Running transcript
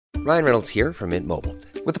Ryan Reynolds here from Mint Mobile.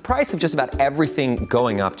 With the price of just about everything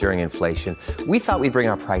going up during inflation, we thought we'd bring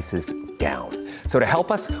our prices down. So to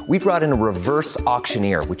help us, we brought in a reverse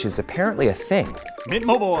auctioneer, which is apparently a thing. Mint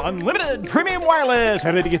Mobile Unlimited Premium Wireless.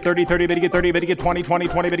 How to get 30, 30, how to get 30, how to get 20, 20,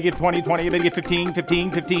 20, how to get 20, 20, how to get 15,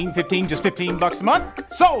 15, 15, 15, just $15 a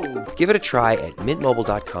month? Sold! Give it a try at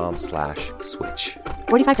mintmobile.com/switch.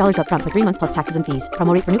 $45 up front for 3 months plus taxes and fees.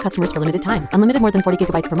 Promo rate for new customers for limited time. Unlimited more than 40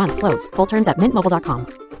 gigabytes per month. Slows full terms at mintmobile.com.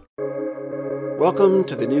 Welcome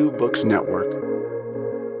to the New Books Network.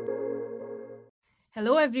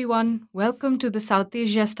 Hello everyone, welcome to the South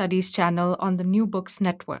Asia Studies channel on the New Books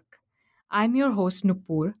Network. I'm your host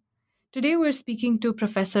Nupur. Today we're speaking to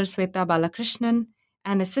Professor Sweta Balakrishnan,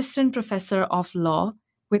 an assistant professor of law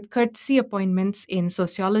with courtesy appointments in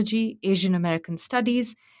sociology, Asian American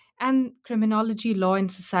studies, and criminology, law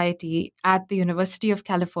and society at the University of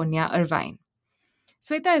California, Irvine.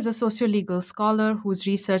 Sweta is a sociolegal scholar whose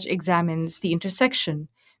research examines the intersection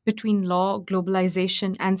between law,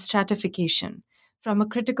 globalization, and stratification from a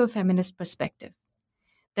critical feminist perspective.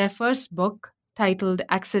 Their first book, titled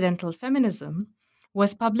Accidental Feminism,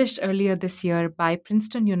 was published earlier this year by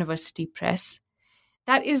Princeton University Press.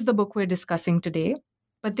 That is the book we're discussing today,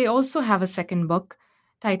 but they also have a second book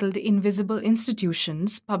titled Invisible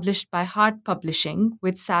Institutions, published by Heart Publishing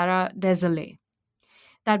with Sarah Desailly,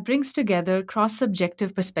 that brings together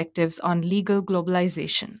cross-subjective perspectives on legal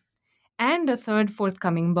globalization, and a third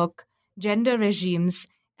forthcoming book, Gender Regimes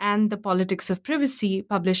and the Politics of Privacy,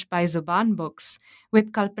 published by Zuban Books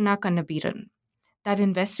with Kalpana Kannabiran, that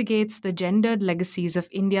investigates the gendered legacies of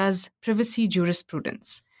India's privacy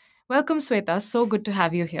jurisprudence. Welcome, Sweta. So good to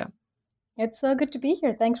have you here. It's so good to be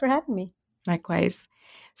here. Thanks for having me. Likewise.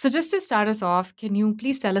 So just to start us off, can you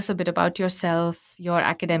please tell us a bit about yourself, your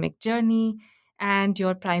academic journey, and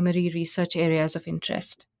your primary research areas of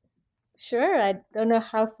interest? Sure. I don't know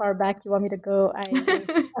how far back you want me to go.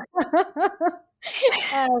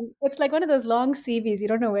 It's like one of those long CVs. You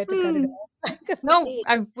don't know where to cut it off. No,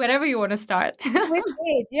 wherever you want to start. Which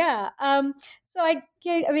age? Yeah. So I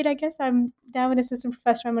guess I'm now an assistant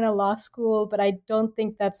professor. I'm in a law school, but I don't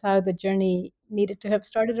think that's how the journey needed to have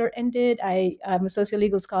started or ended. I'm a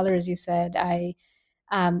sociolegal scholar, as you said. I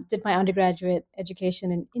did my undergraduate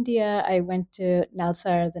education in India. I went to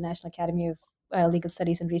NALSAR, the National Academy of Legal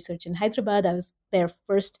Studies and Research in Hyderabad. I was their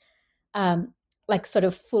first sort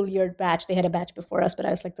of full year batch. They had a batch before us, but I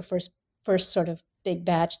was like the first sort of big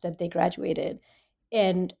batch that they graduated.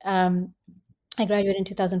 And I graduated in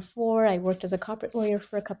 2004. I worked as a corporate lawyer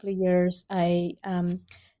for a couple of years. I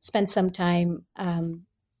spent some time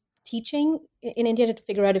teaching in India to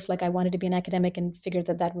figure out if I wanted to be an academic, and figured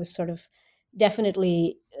that was sort of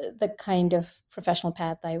definitely the kind of professional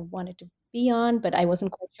path I wanted to be on, but I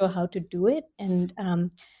wasn't quite sure how to do it. And I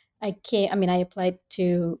applied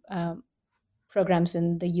to programs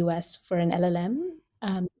in the US for an LLM,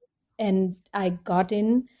 and I got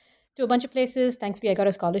in to a bunch of places. Thankfully, I got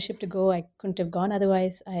a scholarship to go. I couldn't have gone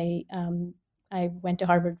otherwise. I went to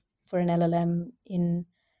Harvard for an LLM in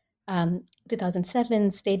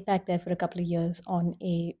 2007, stayed back there for a couple of years on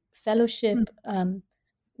a fellowship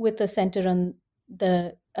with a center on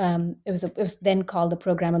the, it was then called the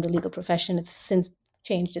Program on the Legal Profession. It's since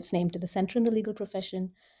changed its name to the Center on the Legal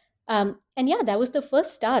Profession. That was the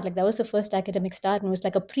first start. That was the first academic start, and it was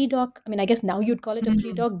like a pre-doc. I guess now you'd call it a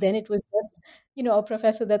pre-doc. Then it was just, a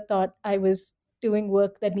professor that thought I was doing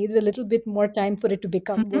work that needed a little bit more time for it to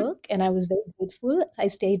become work, and I was very grateful. I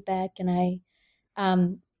stayed back, and I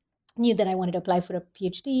knew that I wanted to apply for a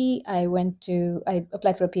PhD. I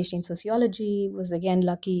applied for a PhD in sociology, was again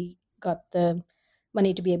lucky, got the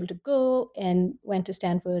money to be able to go, and went to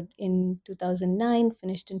Stanford in 2009,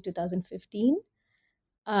 finished in 2015.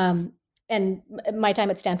 And my time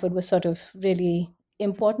at Stanford was sort of really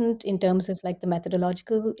important in terms of the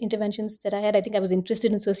methodological interventions that I had. I think I was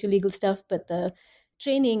interested in sociolegal stuff, but the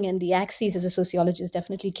training and the axes as a sociologist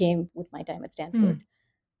definitely came with my time at Stanford.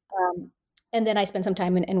 And then I spent some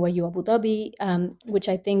time in NYU Abu Dhabi, which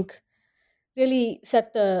I think really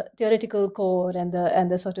set the theoretical core and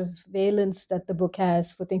the sort of valence that the book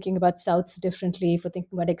has for thinking about Souths differently, for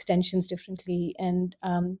thinking about extensions differently. And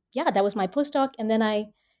that was my postdoc. And then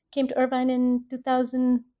I came to Irvine in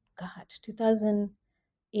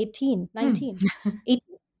 2018, 19,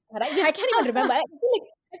 18. I can't even remember. I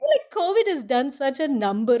feel like COVID has done such a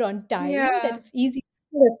number on time that it's easy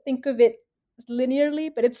to think of it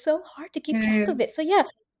linearly, but it's so hard to keep track of it. So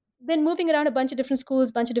been moving around a bunch of different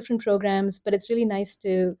schools, bunch of different programs, but it's really nice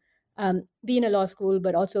to be in a law school,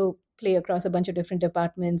 but also play across a bunch of different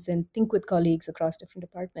departments and think with colleagues across different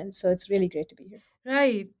departments. So it's really great to be here.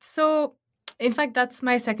 Right. So, in fact, that's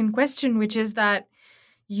my second question, which is that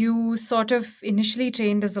you sort of initially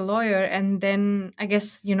trained as a lawyer, and then I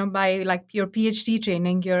guess, by like your PhD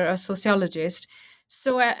training, you're a sociologist.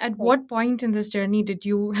 So at Right. what point in this journey did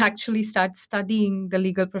you actually start studying the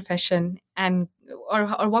legal profession, and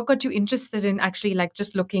or what got you interested in actually like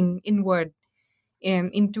just looking inward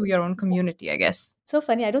into your own community, I guess? So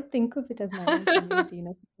funny. I don't think of it as my own community in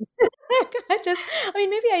a sense. I mean,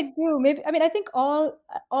 maybe I do. Maybe, I mean, I think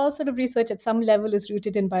all sort of research at some level is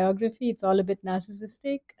rooted in biography. It's all a bit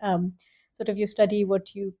narcissistic. Sort of you study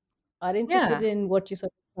what you are interested Yeah. in, what you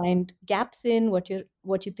sort of find gaps in, what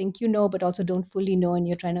you think you know, but also don't fully know, and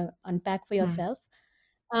you're trying to unpack for Hmm. yourself.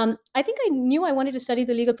 I think I knew I wanted to study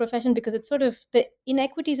the legal profession because it's sort of the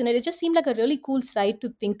inequities in it. It just seemed like a really cool side to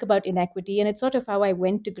think about inequity, and it's sort of how I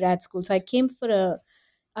went to grad school. So I came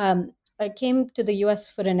to the US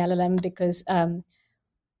for an LLM because,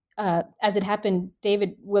 as it happened,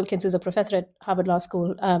 David Wilkins, who's a professor at Harvard Law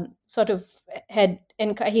School, sort of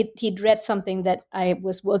he'd read something that I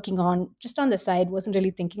was working on just on the side, wasn't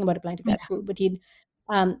really thinking about applying to grad Yeah. school, but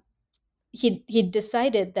um, he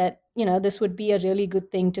decided that this would be a really good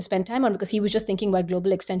thing to spend time on because he was just thinking about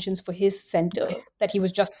global extensions for his center that he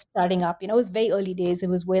was just starting up. It was very early days. It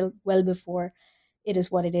was well before it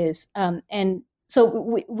is what it is. And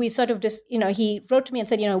so we sort of just, he wrote to me and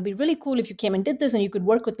said, it would be really cool if you came and did this and you could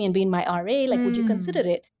work with me and be in my RA. Like, would you consider Hmm.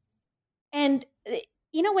 it? And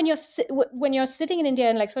when you're sitting in India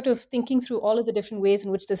and like sort of thinking through all of the different ways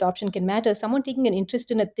in which this option can matter, someone taking an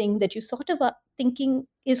interest in a thing that you sort of are thinking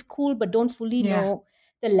is cool but don't fully Yeah. know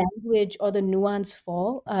the language or the nuance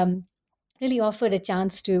for, really offered a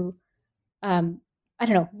chance to, I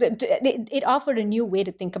don't know, it offered a new way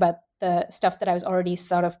to think about the stuff that I was already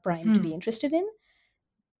sort of primed to Hmm. be interested in.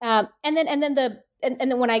 And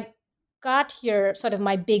then when I got here, sort of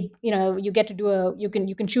my big, you get to do you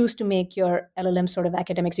can choose to make your LLM sort of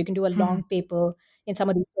academics. You can do a Hmm. long paper in some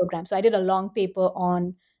of these programs. So I did a long paper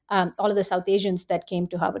on all of the South Asians that came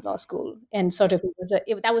to Harvard Law School, and sort of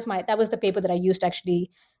that was the paper that I used to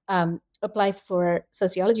actually apply for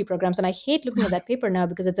sociology programs. And I hate looking at that paper now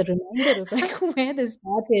because it's a reminder of like where this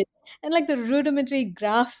started and like the rudimentary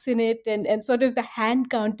graphs in it, and sort of the hand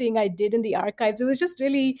counting I did in the archives. It was just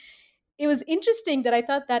really, it was interesting that I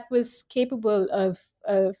thought that was capable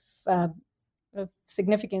um, of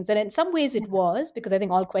significance, and in some ways it was, because I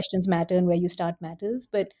think all questions matter and where you start matters.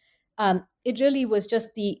 But it really was just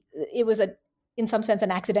it was in some sense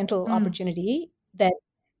an accidental Hmm. opportunity that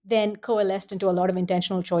then coalesced into a lot of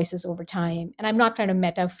intentional choices over time. And I'm not trying to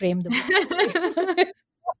meta frame the book that way.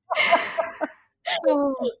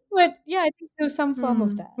 Oh. But yeah, I think there was some form of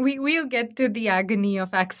Hmm. that. We'll get to the agony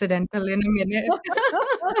of accidental in a minute.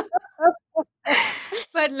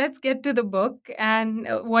 But let's get to the book. And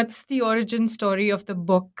what's the origin story of the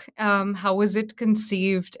book? How was it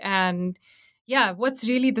conceived? And yeah, what's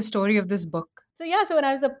really the story of this book? So yeah, so when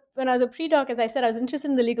I was a pre-doc, as I said, I was interested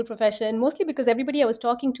in the legal profession mostly because everybody I was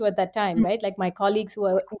talking to at that time, Mm. right, like my colleagues who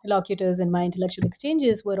were interlocutors in my intellectual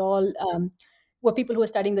exchanges, were people who were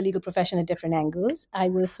studying the legal profession at different angles. I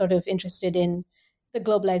was sort of interested in the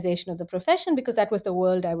globalization of the profession because that was the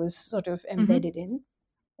world I was sort of Mhm. embedded in.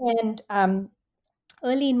 And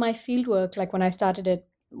early in my fieldwork, like when I started at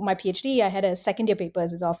my PhD, I had a second year paper,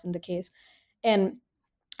 as is often the case, and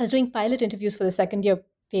I was doing pilot interviews for the second year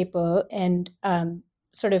paper, and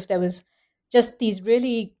sort of there was just these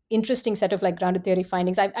really interesting set of like grounded theory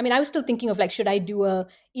findings. I mean, I was still thinking of like, should I do a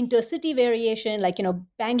intercity variation? Like,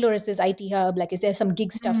 Bangalore is this IT hub. Like, is there some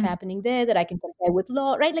gig stuff Mm. happening there that I can compare with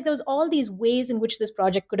law? Right? Like, there was all these ways in which this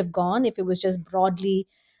project could have gone if it was just broadly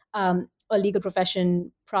a legal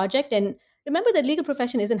profession project. And remember that legal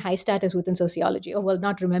profession isn't high status within sociology. Oh well,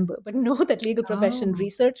 not remember, but know that legal profession Oh.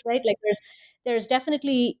 research, right? Like there's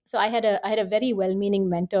definitely, so I had a very well-meaning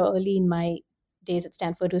mentor early in my days at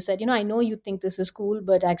Stanford who said, I know you think this is cool,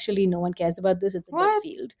 but actually no one cares about this. It's a dead What?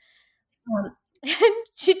 field. And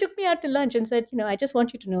she took me out to lunch and said, I just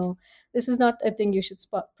want you to know this is not a thing you should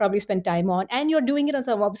probably spend time on, and you're doing it on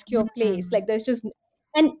some obscure place. Mm. Like there's just,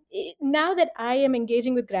 and now that I am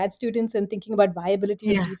engaging with grad students and thinking about viability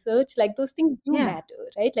of Yeah. research, like those things do Yeah. matter,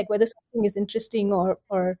 right? Like whether something is interesting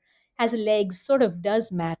or has legs sort of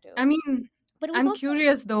does matter. I mean, But it was I'm also,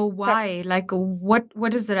 curious though, sorry. why? Like,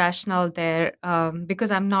 what is the rationale there?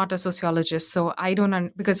 Because I'm not a sociologist, so I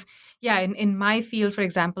don't. Because yeah, in my field, for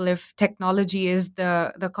example, if technology is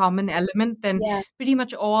the common element, then Yeah, pretty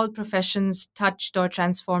much all professions touched or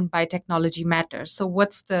transformed by technology matter. So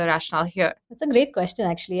what's the rationale here? that's a great question.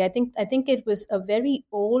 Actually, I think it was a very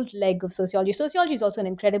old leg of sociology. Sociology is also an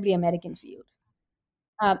incredibly American field.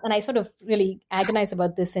 And I sort of really agonize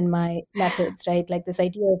about this in my methods, right? Like this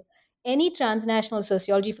idea of any transnational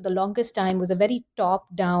sociology for the longest time was a very top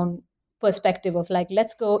down perspective of like,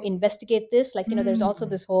 let's go investigate this. Like, there's also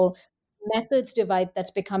this whole methods divide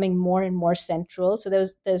that's becoming more and more central. So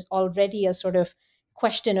there's already a sort of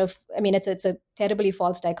question of, I mean, it's a terribly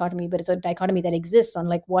false dichotomy, but it's a dichotomy that exists on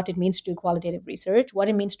like what it means to do qualitative research, what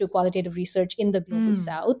it means to do qualitative research in the global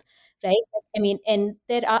South, right? I mean, and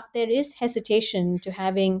there is hesitation to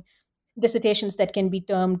having dissertations that can be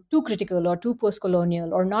termed too critical or too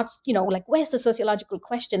post-colonial or not, like where's the sociological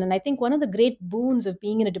question? And I think one of the great boons of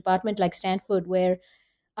being in a department like Stanford, where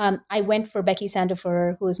I went for Becky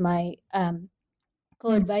Sandifer, who is my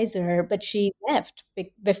co-advisor, but she left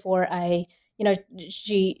before I,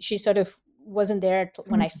 she sort of wasn't there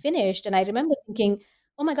when I finished. And I remember thinking,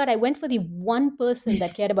 oh my God, I went for the one person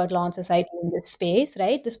that cared about law and society in this space,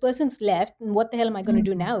 right? This person's left, and what the hell am I going to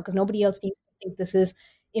do now? Because nobody else seems to think this is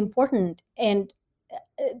important. And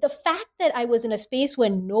the fact that I was in a space where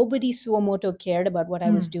nobody suo moto cared about what I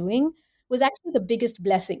was doing was actually the biggest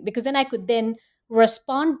blessing, because then I could then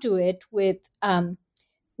respond to it with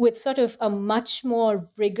sort of a much more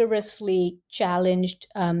rigorously challenged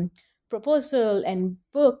proposal and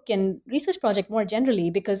book and research project more generally,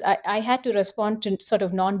 because I had to respond to sort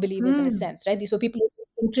of non-believers in a sense, right? These were people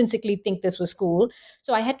who intrinsically think this was cool.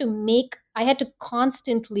 So I had to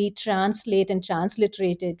constantly translate and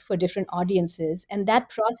transliterate it for different audiences. And that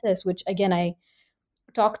process, which again, I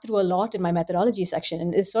talk through a lot in my methodology section,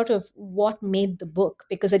 and is sort of what made the book,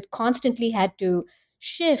 because it constantly had to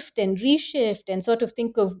shift and reshift and sort of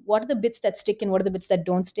think of what are the bits that stick and what are the bits that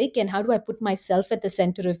don't stick, and how do I put myself at the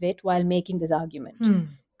center of it while making this argument.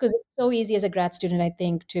 Because it's so easy as a grad student, I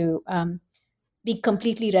think, to be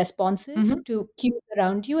completely responsive to cues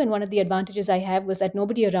around you. And one of the advantages I have was that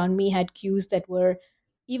nobody around me had cues that were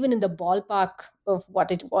even in the ballpark of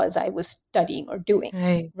what it was I was studying or doing,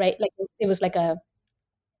 right? Like it was like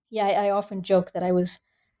I often joke that I was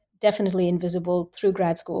definitely invisible through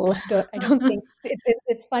grad school. I don't think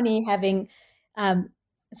it's funny having,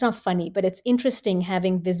 it's not funny, but it's interesting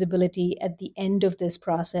having visibility at the end of this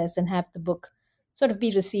process and have the book sort of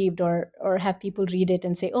be received or have people read it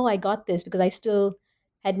and say, oh, I got this, because I still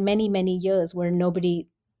had many, many years where nobody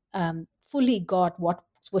fully got what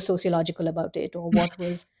was sociological about it, or what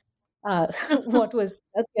was what was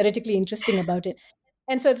theoretically interesting about it.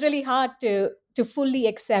 And so it's really hard to fully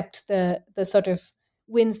accept the sort of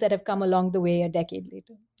wins that have come along the way a decade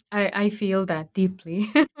later. I feel that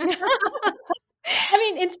deeply.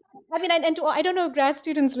 And I don't know if grad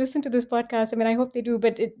students listen to this podcast. I mean, I hope they do.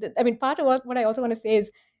 But part of what I also want to say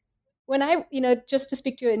is, when I, just to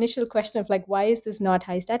speak to your initial question of like, why is this not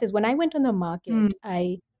high status? When I went on the market,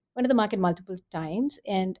 I went to the market multiple times,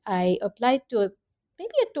 and I applied to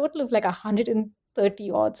maybe a total of like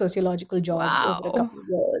 130 odd sociological jobs over a couple of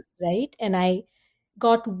years, right? And I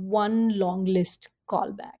got one long list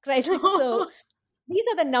callback, right? Like, so these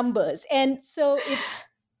are the numbers. And so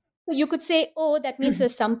you could say, oh, that means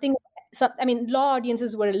there's something. So, law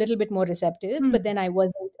audiences were a little bit more receptive, but then I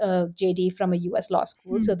wasn't a JD from a US law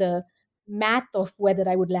school. So the math of whether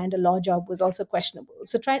I would land a law job was also questionable.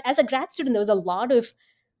 So as a grad student, there was a lot of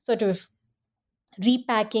sort of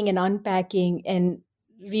repacking and unpacking and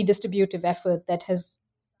redistributive effort that has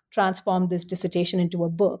transformed this dissertation into a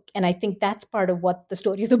book. And I think that's part of what the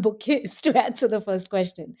story of the book is, to answer the first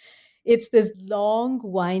question. It's this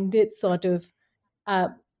long-winded sort of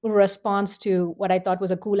response to what I thought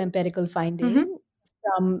was a cool empirical finding,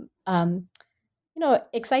 from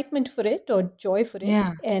excitement for it or joy for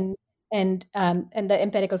it. And the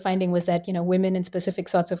empirical finding was that, women in specific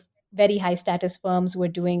sorts of very high status firms were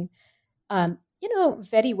doing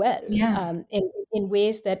very well in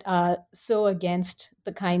ways that are so against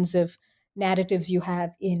the kinds of narratives you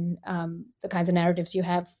have in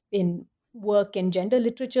work and gender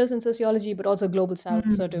literatures in sociology, but also global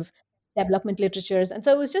South sort of development literatures. And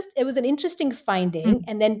so it was an interesting finding.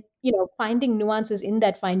 And then, finding nuances in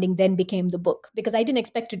that finding then became the book, because I didn't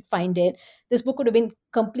expect to find it. This book would have been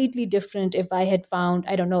completely different if I had found,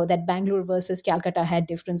 I don't know, that Bangalore versus Calcutta had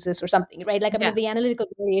differences or something, right? Like, if the analytical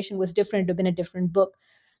variation was different, it would have been a different book.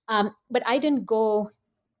 But I didn't go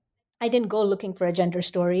looking for a gender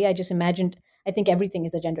story. I just imagined, I think everything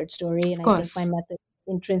is a gendered story. And I think my method is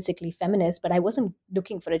intrinsically feminist, but I wasn't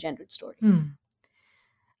looking for a gendered story.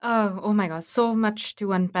 Oh my God, so much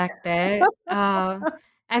to unpack there.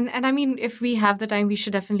 And I mean, if we have the time, we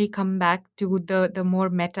should definitely come back to the more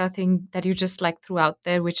meta thing that you just like threw out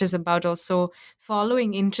there, which is about also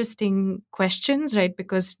following interesting questions, right?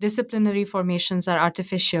 Because disciplinary formations are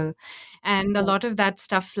artificial. And a lot of that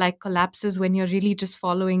stuff like collapses when you're really just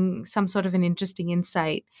following some sort of an interesting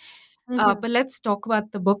insight. But let's talk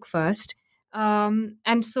about the book first. And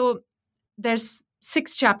so there's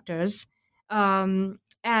 6 chapters.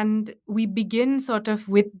 And we begin sort of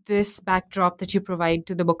with this backdrop that you provide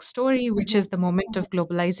to the book story, which is the moment of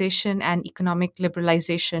globalization and economic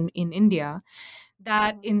liberalization in India,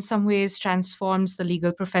 that in some ways transforms the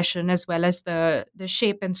legal profession as well as the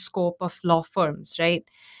shape and scope of law firms, right?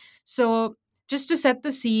 So, just to set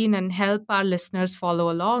the scene and help our listeners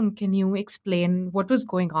follow along, can you explain what was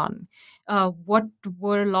going on? What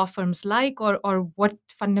were law firms like, or what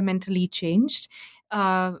fundamentally changed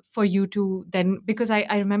for you to then? Because I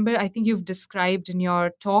remember, I think you've described in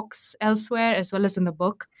your talks elsewhere, as well as in the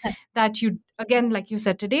book, that you, again, like you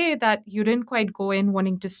said today, that you didn't quite go in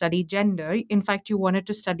wanting to study gender. In fact, you wanted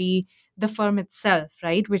to study the firm itself,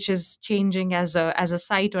 right, which is changing as a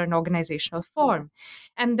site or an organizational form.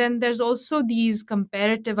 And then there's also these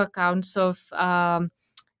comparative accounts of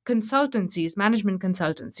consultancies, management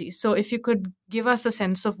consultancies. So if you could give us a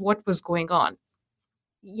sense of what was going on.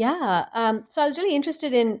 Yeah. So I was really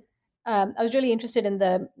interested in the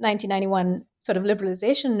 1991 sort of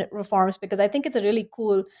liberalization reforms, because I think it's a really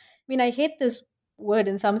cool. I mean, I hate this word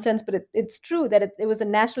in some sense, but it's true that it was a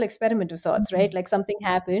natural experiment of sorts, right? Like something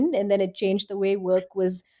happened, and then it changed the way work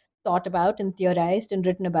was thought about and theorized and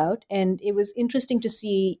written about, and it was interesting to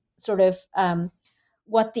see sort of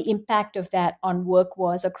what the impact of that on work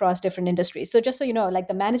was across different industries. So just so you know, like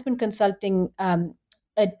the management consulting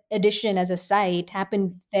edition as a site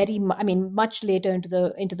happened much later into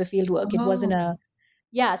the field work. It wasn't a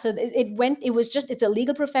so it's a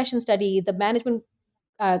legal profession study. The management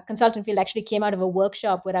consultant field actually came out of a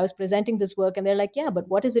workshop where I was presenting this work, and they're like, yeah, but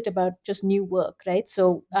what is it about just new work, right?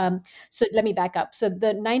 So let me back up. So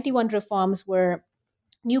the 91 reforms were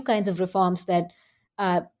new kinds of reforms that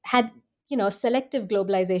had selective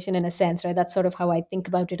globalization in a sense, right? That's sort of how I think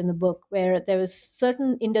about it in the book, where there was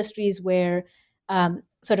certain industries where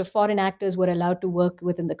sort of foreign actors were allowed to work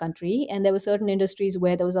within the country, and there were certain industries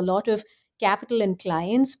where there was a lot of capital and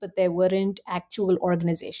clients, but there weren't actual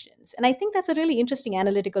organizations. And I think that's a really interesting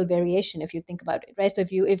analytical variation if you think about it, right? So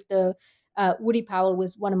if the Woody Powell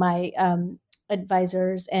was one of my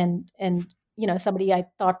advisors, and somebody I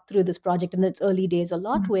thought through this project in its early days a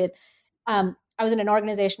lot with. I was in an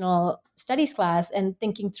organizational studies class and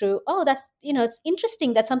thinking through, that's, it's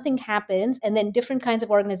interesting that something happens and then different kinds of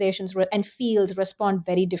organizations and fields respond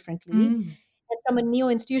very differently. And from a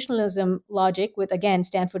neo-institutionalism logic, with, again,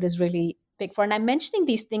 Stanford is really big for. And I'm mentioning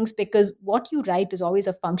these things because what you write is always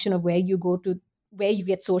a function of where you go to, where you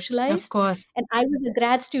get socialized. Of course. And I was a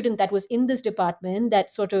grad student that was in this department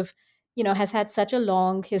that sort of, has had such a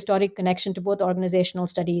long historic connection to both organizational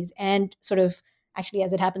studies and sort of, actually,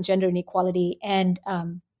 as it happens, gender inequality and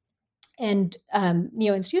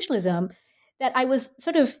neo-institutionalism, that I was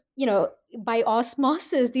sort of, by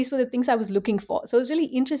osmosis, these were the things I was looking for. So it was really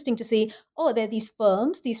interesting to see, there are these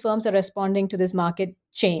firms are responding to this market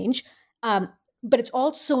change. But it's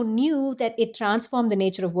also new that it transformed the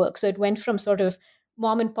nature of work. So it went from sort of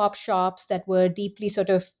mom and pop shops that were deeply sort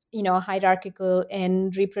of, hierarchical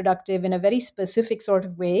and reproductive in a very specific sort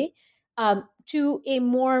of way, to a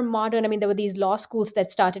more modern, there were these law schools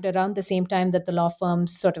that started around the same time that the law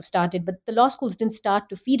firms sort of started, but the law schools didn't start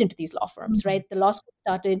to feed into these law firms, right? The law schools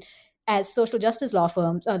started as social justice law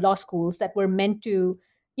schools that were meant to,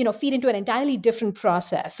 feed into an entirely different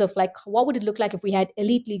process of like, what would it look like if we had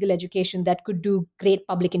elite legal education that could do great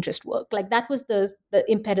public interest work? Like that was the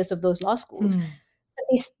impetus of those law schools.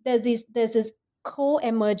 But there's this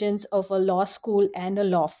co-emergence of a law school and a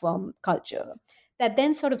law firm culture that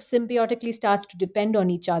then sort of symbiotically starts to depend on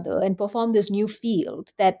each other and perform this new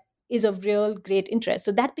field that is of real great interest.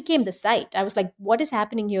 So that became the site. I was like, what is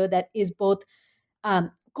happening here that is both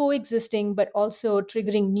coexisting, but also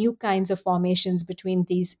triggering new kinds of formations between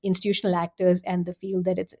these institutional actors and the field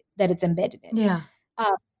that it's embedded in? Yeah.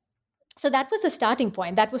 So that was the starting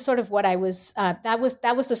point. That was sort of what I was, that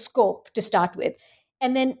was the scope to start with.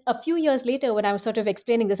 And then a few years later, when I was sort of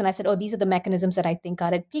explaining this, and I said, these are the mechanisms that I think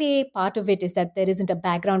are at play. Part of it is that there isn't a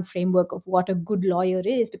background framework of what a good lawyer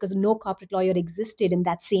is, because no corporate lawyer existed in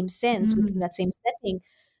that same sense, within that same setting,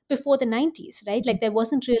 before the 90s, right? Like there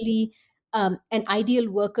wasn't really an ideal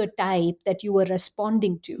worker type that you were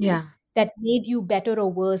responding to that made you better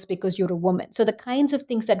or worse because you're a woman. So the kinds of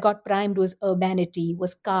things that got primed was urbanity,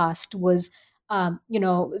 was caste, was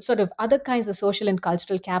sort of other kinds of social and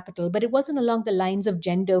cultural capital, but it wasn't along the lines of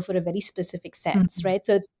gender for a very specific sense, right?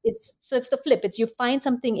 So it's the flip. It's you find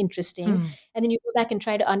something interesting, and then you go back and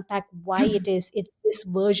try to unpack why it's this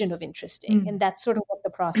version of interesting, and that's sort of what the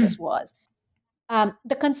process was.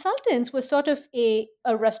 The consultants was sort of a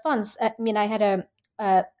response. I had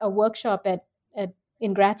a workshop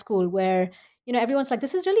in grad school where everyone's like,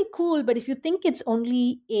 this is really cool, but if you think it's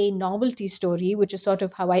only a novelty story, which is sort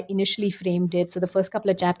of how I initially framed it. So the first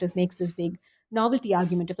couple of chapters makes this big novelty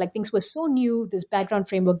argument of like, things were so new, this background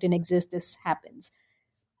framework didn't exist, this happens.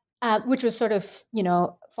 Which was sort of,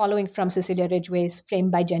 following from Cecilia Ridgway's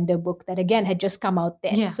Framed by Gender book that again had just come out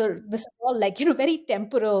then. Yeah. So this is all like, very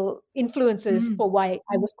temporal influences for why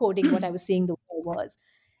I was coding what I was seeing the way it was.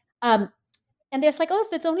 And there's like, oh,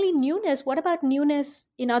 if it's only newness, what about newness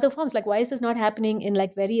in other forms? Like, why is this not happening in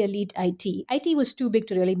like very elite IT? IT was too big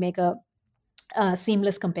to really make a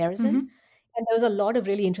seamless comparison. And there was a lot of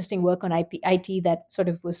really interesting work on IT that sort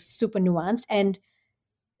of was super nuanced. And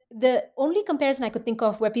the only comparison I could think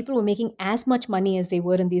of where people were making as much money as they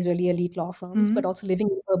were in these really elite law firms, but also living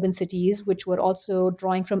in urban cities, which were also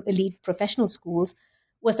drawing from elite professional schools,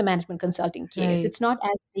 was the management consulting case. Right. It's not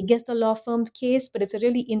as big as the law firm case, but it's a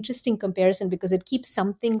really interesting comparison because it keeps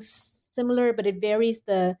something similar, but it varies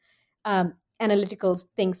the analytical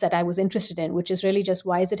things that I was interested in, which is really just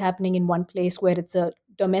why is it happening in one place where it's a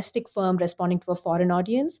domestic firm responding to a foreign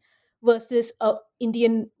audience versus an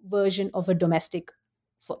Indian version of a domestic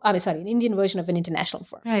an Indian version of an international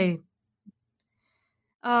firm. Right.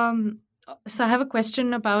 So I have a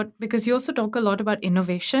question about, because you also talk a lot about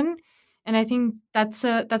innovation, and I think that's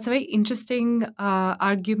a very interesting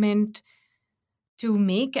argument to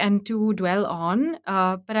make and to dwell on.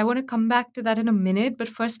 But I want to come back to that in a minute. But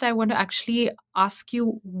first, I want to actually ask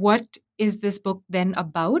you, what is this book then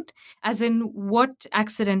about? As in, what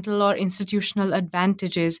accidental or institutional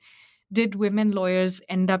advantages did women lawyers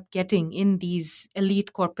end up getting in these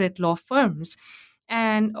elite corporate law firms?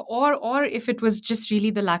 And or if it was just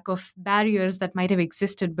really the lack of barriers that might have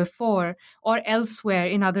existed before or elsewhere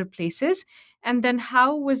in other places. And then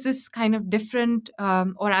how was this kind of different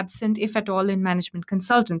or absent, if at all, in management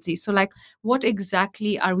consultancy? So like, what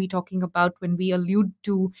exactly are we talking about when we allude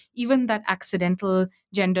to even that accidental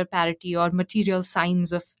gender parity or material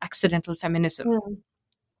signs of accidental feminism?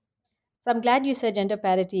 So I'm glad you said gender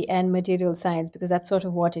parity and material science, because that's sort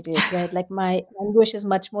of what it is, right? Like my language is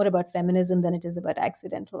much more about feminism than it is about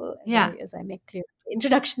accidental, as I make clear the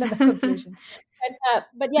introduction and the conclusion.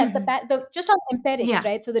 But yes, the just on empirics,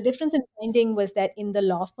 right? So the difference in finding was that in the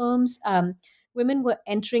law firms, women were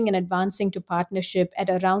entering and advancing to partnership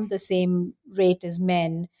at around the same rate as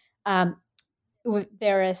men.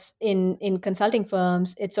 Whereas in consulting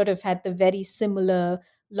firms, it sort of had the very similar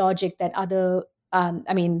logic that other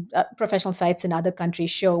professional sites in other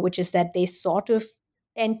countries show, which is that they sort of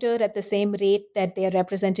enter at the same rate that they are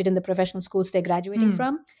represented in the professional schools they're graduating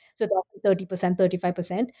from. So it's often 30%,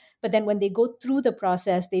 35%. But then when they go through the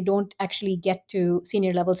process, they don't actually get to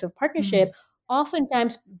senior levels of partnership,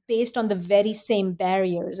 oftentimes based on the very same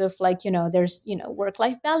barriers of like, there's,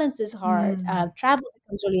 work-life balance is hard, travel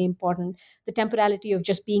becomes really important, the temporality of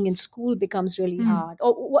just being in school becomes really hard.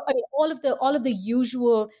 Or all of the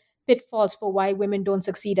usual pitfalls for why women don't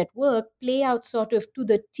succeed at work play out sort of to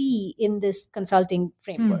the T in this consulting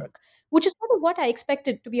framework, which is sort of what I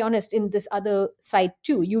expected, to be honest, in this other side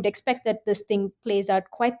too. You'd expect that this thing plays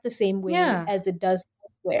out quite the same way as it does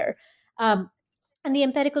elsewhere. And the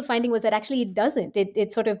empirical finding was that actually it doesn't.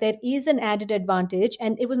 It sort of, there is an added advantage.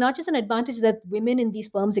 And it was not just an advantage that women in these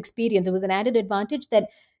firms experience. It was an added advantage that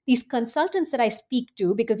these consultants that I speak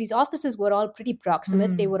to, because these offices were all pretty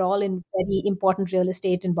proximate, they were all in very important real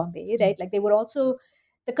estate in Bombay, right? Like they were also,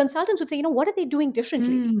 the consultants would say, what are they doing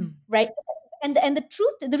differently, right? And the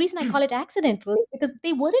truth, the reason I call it accidental is because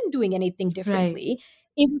they weren't doing anything differently. Right.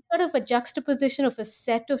 It was sort of a juxtaposition of a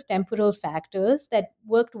set of temporal factors that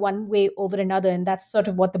worked one way over another. And that's sort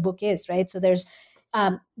of what the book is, right? So there's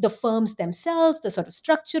the firms themselves, the sort of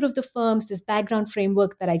structure of the firms, this background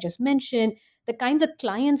framework that I just mentioned, the kinds of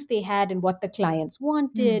clients they had and what the clients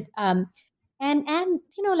wanted, and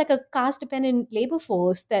like a caste-dependent labor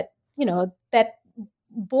force that that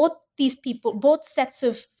both these people, both sets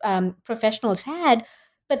of professionals had,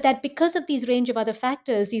 but that because of these range of other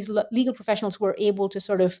factors, these legal professionals were able to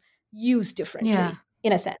sort of use differently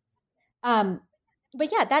in a sense.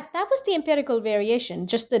 But yeah, that was the empirical variation,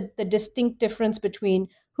 just the distinct difference between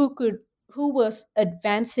who was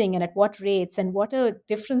advancing and at what rates, and what a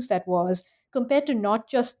difference that was compared to not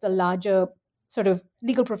just the larger sort of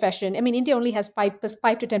legal profession. I mean, India only has 5 to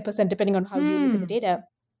 10%, depending on how you look at the data.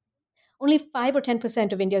 Only 5 or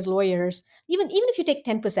 10% of India's lawyers, even if you take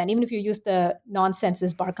 10%, even if you use the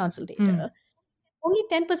non-census Bar Council data, only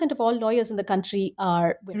 10% of all lawyers in the country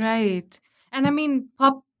are women. Right. And I mean,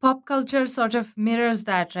 pop culture sort of mirrors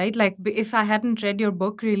that, right? Like if I hadn't read your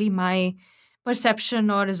book, really my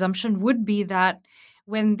perception or assumption would be that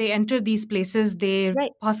when they enter these places, they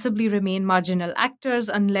Right. possibly remain marginal actors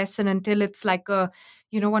unless and until it's like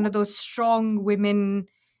one of those strong women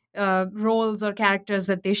roles or characters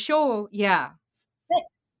that they show. Yeah. Right.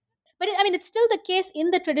 But I mean, it's still the case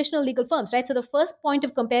in the traditional legal firms, right? So the first point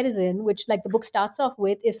of comparison, which like the book starts off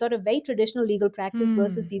with, is sort of very traditional legal practice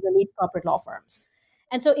versus Hmm. these elite corporate law firms.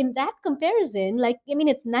 And so in that comparison, like, I mean,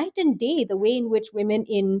 it's night and day the way in which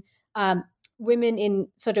um, women in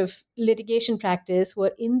sort of litigation practice who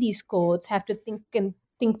are in these courts have to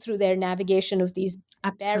think through their navigation of these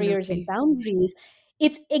barriers and Absolutely. boundaries.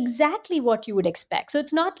 It's exactly what you would expect. So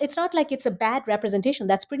it's not like it's a bad representation.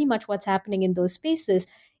 That's pretty much what's happening in those spaces.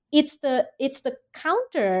 It's the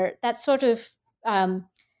counter that sort of um,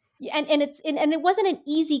 and it wasn't an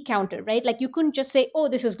easy counter, right? Like you couldn't just say, oh,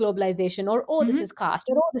 this is globalization, or oh, this Hmm. is caste,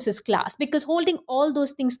 or oh, this is class, because holding all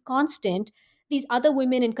those things constant, these other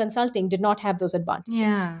women in consulting did not have those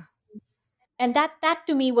advantages. Yeah. And that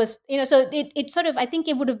to me was, so it sort of, I think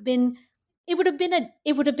it would have been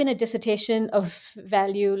a dissertation of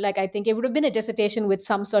value. Like, I think it would have been a dissertation with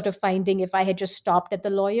some sort of finding if I had just stopped at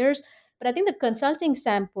the lawyers. But I think the consulting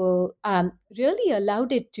sample really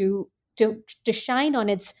allowed it to shine on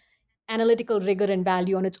its analytical rigor and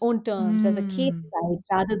value on its own terms as a case Hmm. study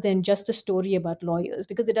rather than just a story about lawyers,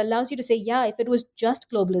 because it allows you to say, yeah, if it was just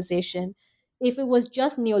globalization, if it was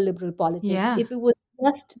just neoliberal politics, Yeah. if it was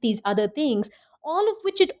just these other things, all of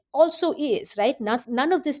which it also is, right?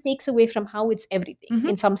 None of this takes away from how it's everything Hmm.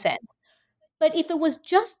 in some sense. But if it was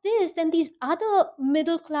just this, then these other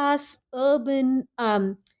middle class, urban,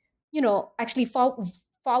 actually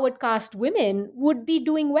forward cast women would be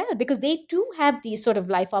doing well, because they too have these sort of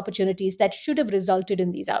life opportunities that should have resulted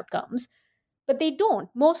in these outcomes. But they don't,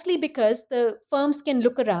 mostly because the firms can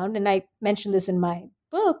look around, and I mentioned this in my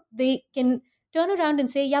book, they can turn around and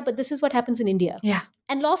say, yeah, but this is what happens in India. Yeah.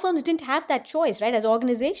 And law firms didn't have that choice, right? As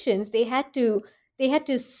organizations, they had to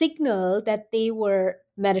signal that they were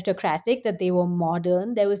meritocratic, that they were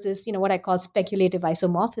modern. There was this, what I call speculative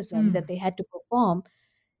isomorphism that Hmm. they had to perform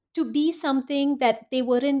to be something that they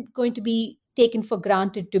weren't going to be taken for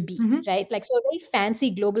granted to be, Hmm. right? Like, so a very fancy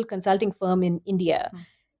global consulting firm in India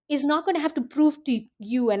is not going to have to prove to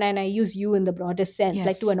you, and I use you in the broadest sense,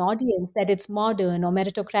 like to Yes. an audience, that it's modern or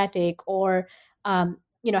meritocratic or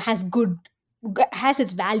has has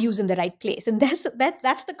its values in the right place. And that's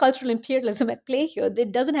the cultural imperialism at play here.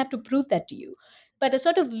 It doesn't have to prove that to you. But a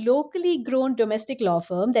sort of locally grown domestic law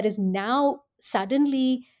firm that is now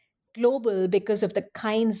suddenly global because of the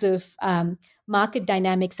kinds of market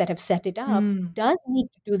dynamics that have set it up Hmm. does need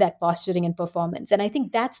to do that posturing and performance. And I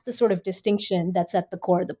think that's the sort of distinction that's at the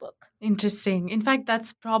core of the book. Interesting. In fact,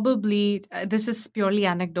 that's probably this is purely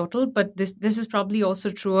anecdotal, but this is probably also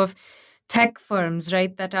true of tech firms,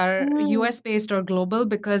 right? That are Mm, US based or global,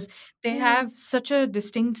 because they mm, have such a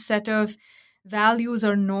distinct set of values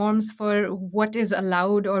or norms for what is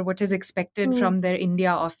allowed or what is expected mm, from their India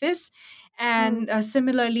office. mm, And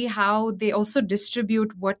similarly, how they also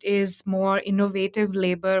distribute what is more innovative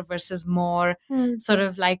labor versus more mm, sort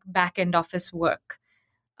of like back end office work.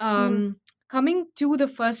 mm, Coming to the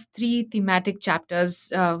first three thematic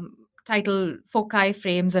chapters, titled Foci,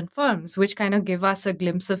 Frames, and Firms, which kind of give us a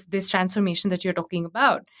glimpse of this transformation that you're talking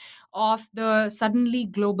about, of the suddenly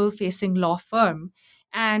global facing law firm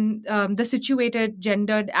and the situated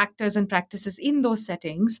gendered actors and practices in those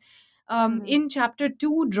settings. mm, In chapter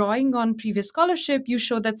two, drawing on previous scholarship, you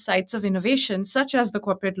show that sites of innovation, such as the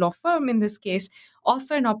corporate law firm in this case,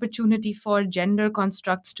 offer an opportunity for gender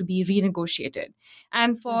constructs to be renegotiated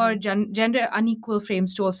and for mhm, gender unequal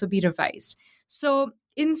frames to also be revised. So,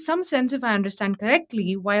 in some sense, if I understand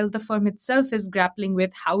correctly, while the firm itself is grappling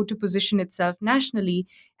with how to position itself nationally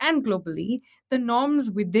and globally, the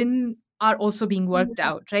norms within are also being worked mhm.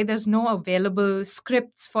 out, right? There's no available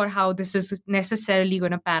scripts for how this is necessarily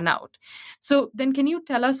going to pan out. So then can you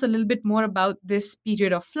tell us a little bit more about this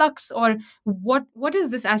period of flux, or what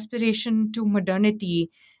is this aspiration to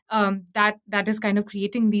modernity that is kind of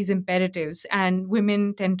creating these imperatives, and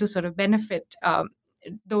women tend to sort of benefit,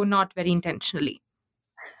 though not very intentionally.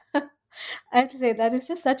 I have to say that is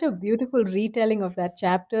just such a beautiful retelling of that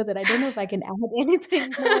chapter that I don't know if I can add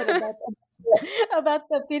anything more about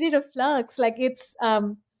the period of flux. Like,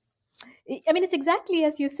 I mean, it's exactly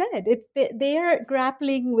as you said. They are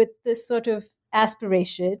grappling with this sort of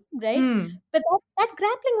aspiration, right? Hmm. But that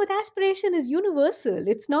grappling with aspiration is universal.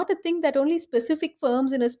 It's not a thing that only specific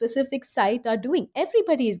firms in a specific site are doing.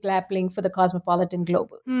 Everybody is grappling for the cosmopolitan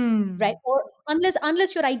global, right? Hmm. Or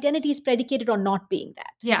unless your identity is predicated on not being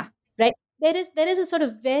that, Yeah. right? There is a sort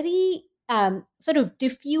of very sort of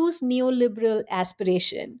diffuse neoliberal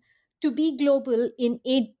aspiration to be global in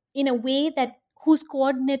a way that whose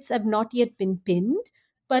coordinates have not yet been pinned,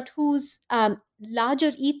 but whose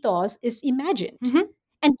larger ethos is imagined. Mhm.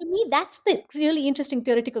 And to me, that's the really interesting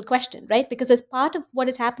theoretical question, right? Because as part of what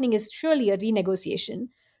is happening is surely a renegotiation.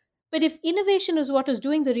 But if innovation is what is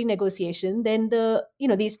doing the renegotiation, then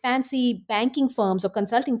these fancy banking firms or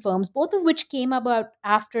consulting firms, both of which came about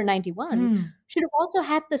after 91, Hmm. should have also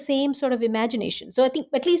had the same sort of imagination. So I think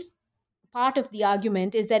at least part of the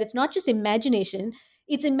argument is that it's not just imagination,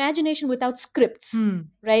 it's imagination without scripts, Hmm.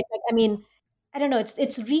 right? Like, I mean, I don't know,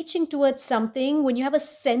 it's reaching towards something when you have a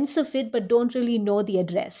sense of it but don't really know the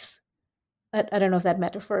address. I don't know if that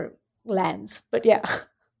metaphor lands, but yeah.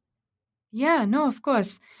 Yeah, no, of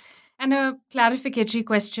course. And a clarificatory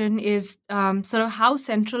question is sort of how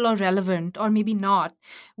central or relevant, or maybe not,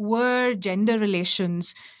 were gender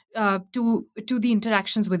relations to the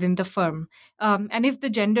interactions within the firm? And if the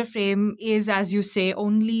gender frame is, as you say,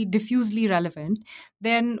 only diffusely relevant,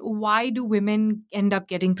 then why do women end up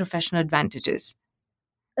getting professional advantages?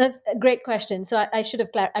 That's a great question. So I should have,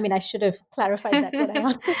 I should have clarified that when I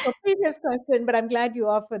answered your previous question. But I'm glad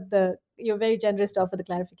you're very generous to offer the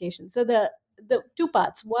clarification. So the two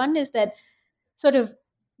parts. One is that sort of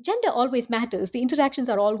gender always matters. The interactions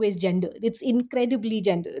are always gendered. It's incredibly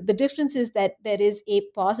gendered. The difference is that there is a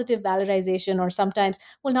positive valorization, or sometimes,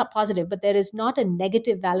 well, not positive, but there is not a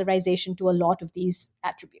negative valorization to a lot of these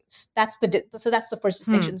attributes. So that's the first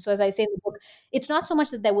distinction. So as I say in the book, it's not so much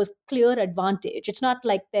that there was clear advantage. It's not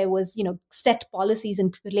like there was, set policies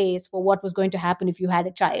in place for what was going to happen if you had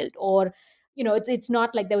a child, or it's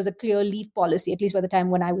not like there was a clear leave policy, at least by the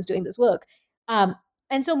time when I was doing this work.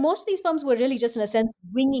 And so most of these firms were really just, in a sense,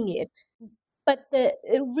 winging it. But the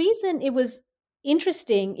reason it was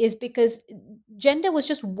interesting is because gender was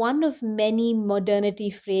just one of many modernity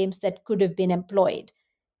frames that could have been employed.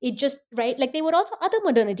 It just, right? Like there were also other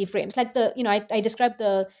modernity frames, like I described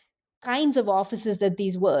the kinds of offices that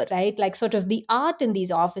these were, right? Like sort of the art in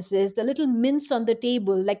these offices, the little mints on the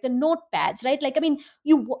table, like the notepads, right? Like, I mean,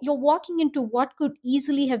 you're walking into what could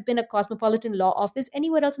easily have been a cosmopolitan law office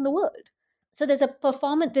anywhere else in the world. So there's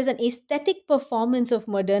an aesthetic performance of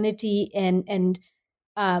modernity and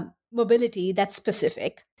mobility that's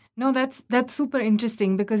specific. No, that's super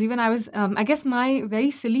interesting, because even I was, I guess my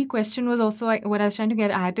very silly question was also what I was trying to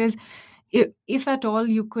get at is, if at all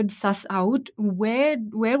you could suss out where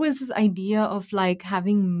was this idea of like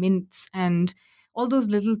having mints and all those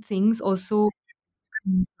little things also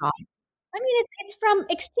coming from? I mean, it's from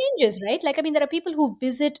exchanges, right? Like, I mean, there are people who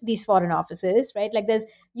visit these foreign offices, right? Like, there's,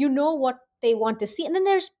 what they want to see, and then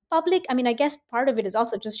there's public. I mean, I guess part of it is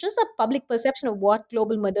also just a public perception of what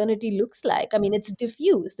global modernity looks like. I mean, it's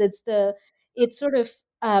diffused. It's sort of,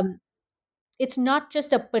 it's not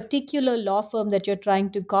just a particular law firm that you're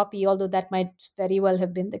trying to copy, although that might very well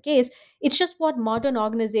have been the case. It's just what modern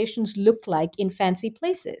organizations look like in fancy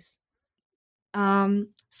places.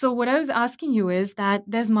 So what I was asking you is that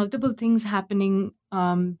there's multiple things happening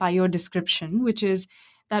by your description, which is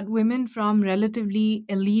that women from relatively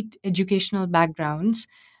elite educational backgrounds,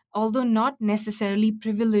 although not necessarily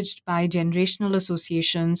privileged by generational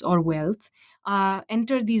associations or wealth,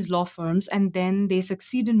 enter these law firms and then they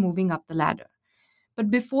succeed in moving up the ladder. But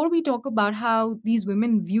before we talk about how these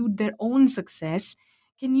women viewed their own success,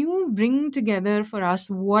 can you bring together for us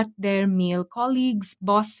what their male colleagues,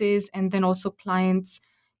 bosses, and then also clients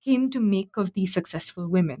came to make of these successful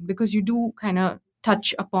women? Because you do kind of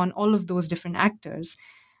touch upon all of those different actors.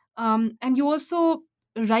 And you also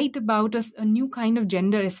write about a new kind of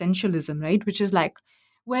gender essentialism, right? Which is like,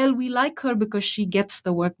 well, we like her because she gets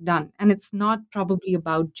the work done. And it's not probably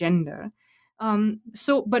about gender.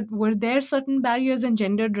 But were there certain barriers and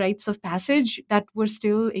gendered rites of passage that were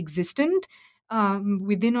still existent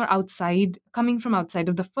within or outside, coming from outside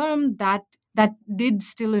of the firm, that did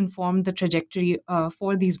still inform the trajectory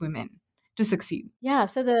for these women to succeed? Yeah,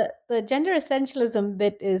 so the gender essentialism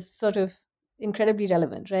bit is sort of incredibly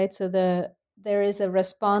relevant, right? So there is a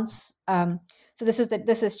response. So this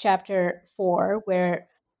is chapter 4, where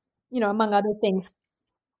among other things,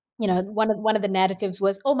 one of the narratives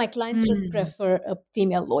was, oh, my clients just Mm. prefer a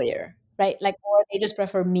female lawyer, right? Like, or they just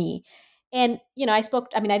prefer me. And I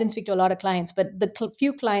didn't speak to a lot of clients, but the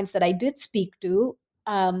few clients that I did speak to,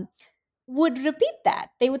 would repeat that.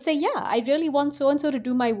 They would say, yeah, I really want so and so to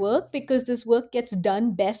do my work because this work gets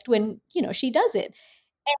done best when she does it.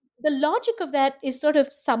 And the logic of that is sort of,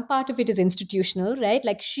 some part of it is institutional, right?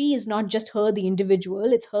 Like, she is not just her the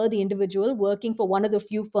individual, it's her the individual working for one of the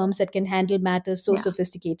few firms that can handle matters so Yeah.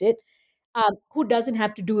 sophisticated, who doesn't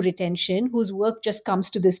have to do retention, whose work just comes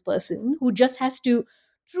to this person, who just has to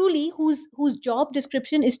truly, whose job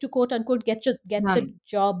description is to quote unquote get the None.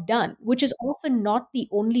 job done, which is often not the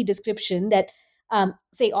only description that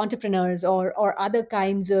say entrepreneurs or other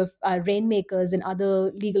kinds of rainmakers in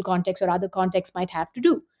other legal contexts or other contexts might have to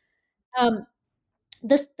do. Um,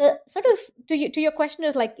 this the sort of to your question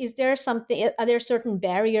of like, is there something, are there certain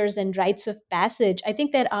barriers and rites of passage? I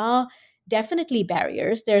think there are definitely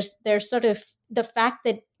barriers. There's sort of the fact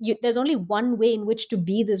that there's only one way in which to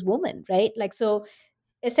be this woman, right? Like, so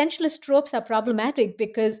essentialist tropes are problematic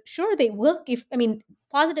because sure, they work. If I mean,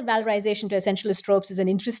 positive valorization to essentialist tropes is an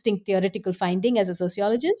interesting theoretical finding as a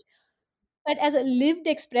sociologist, but as a lived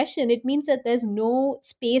expression, it means that there's no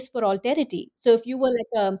space for alterity. So if you were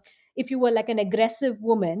like an aggressive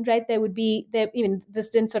woman, right, there would be there even this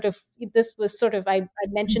didn't sort of this was sort of I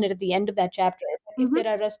mentioned it at the end of that chapter. If Mm-hmm. there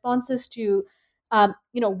are responses to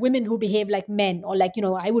women who behave like men, or like,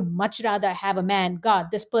 I would much rather have a man. God,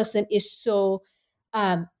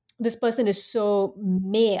 um, this person is so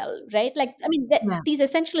male, right? Like, I mean, Yeah. these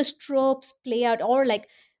essentialist tropes play out. Or like,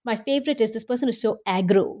 my favorite is, this person is so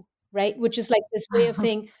aggro, right? Which is like this way of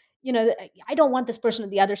saying, I don't want this person on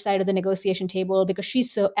the other side of the negotiation table because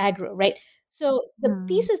she's so aggro, right? So the Hmm.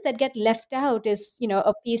 pieces that get left out is,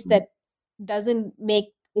 a piece that doesn't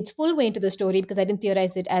make its full way into the story because I didn't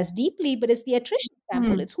theorize it as deeply, but it's the attrition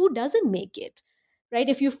sample. Hmm. It's who doesn't make it, right?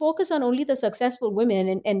 If you focus on only the successful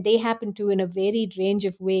women, and they happen to, in a varied range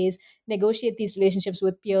of ways, negotiate these relationships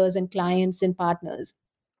with peers and clients and partners,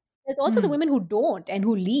 there's also the Hmm. women who don't and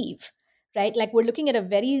who leave, right? Like, we're looking at a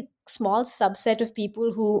very small subset of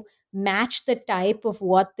people who match the type of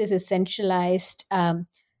what this essentialist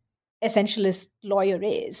lawyer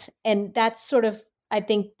is. And that's sort of, I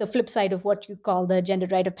think, the flip side of what you call the gender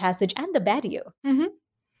rite of passage and the barrier. Mm-hmm.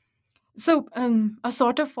 So, a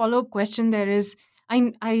sort of follow-up question there is, I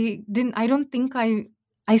don't think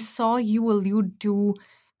I saw you allude to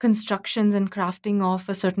constructions and crafting of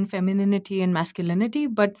a certain femininity and masculinity,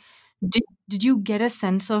 but did you get a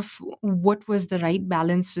sense of what was the right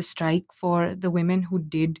balance to strike for the women who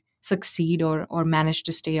did succeed or manage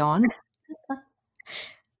to stay on?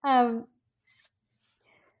 Um,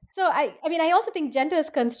 so I mean, I also think gender is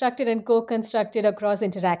constructed and co-constructed across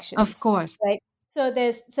Of interactions, course. right? So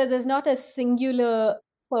there's not a singular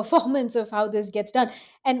performance of how this gets done.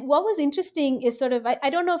 And what was interesting is sort of, I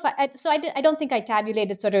don't know if I don't think I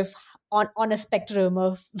tabulated sort of on a spectrum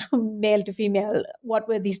of male to female, what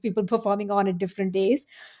were these people performing on at different days.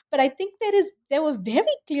 But I think there were very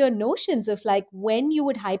clear notions of like, when you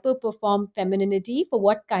would hyper perform femininity for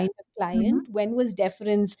what kind of Hmm. client, when was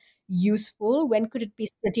deference useful, when could it be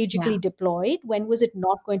Yeah. strategically deployed, when was it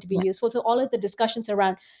not going to be Yeah. useful. So all of the discussions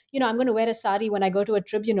around, I'm going to wear a sari when I go to a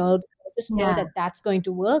tribunal, I just know Yeah. that that's going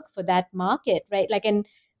to work for that market, right? Like, and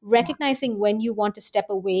recognizing when you want to step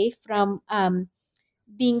away from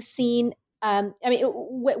being seen. I mean,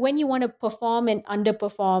 when you want to perform and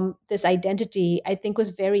underperform this identity, I think was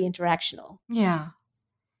very interactional. Yeah.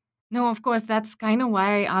 No, of course, that's kind of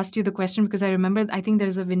why I asked you the question, because I remember, I think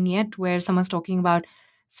there's a vignette where someone's talking about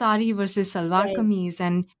sari versus salwar Right, kameez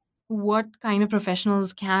and what kind of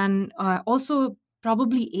professionals can also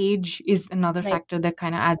probably age is another right, factor that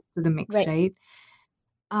kind of adds to the mix, right. right?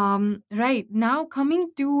 Right. Now,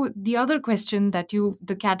 coming to the other question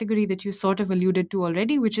the category that you sort of alluded to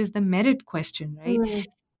already, which is the merit question, right? Mm,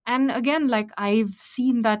 And again, like I've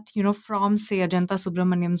seen that, from say Ajanta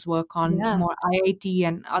Subramaniam's work on yeah, more IIT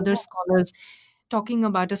and other yeah, scholars talking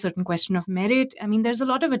about a certain question of merit. I mean, there's a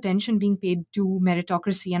lot of attention being paid to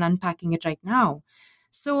meritocracy and unpacking it right now.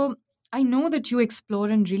 So I know that you explore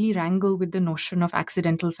and really wrangle with the notion of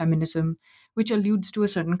accidental feminism, which alludes to a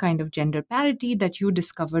certain kind of gender parity that you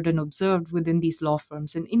discovered and observed within these law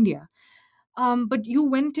firms in India. But you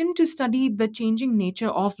went in to study the changing nature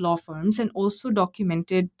of law firms and also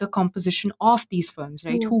documented the composition of these firms,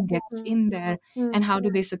 right? mm, Who gets mm, in there mm, and how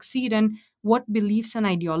do they succeed, and what beliefs and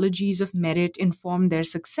ideologies of merit inform their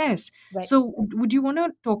success. right. So, would you want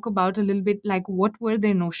to talk about a little bit like what were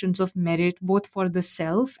their notions of merit, both for the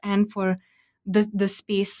self and for the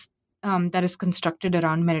space that is constructed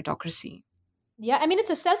around meritocracy? Yeah, I mean, it's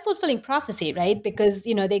a self-fulfilling prophecy, right? Because,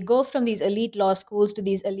 they go from these elite law schools to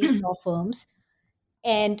these elite law firms,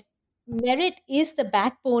 and merit is the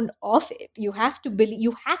backbone of it. You have to believe,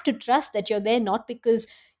 you have to trust that you're there, not because,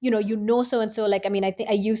 so and so. Like, I mean, I think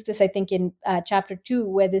I used this, I think, in chapter 2,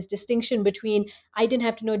 where this distinction between, I didn't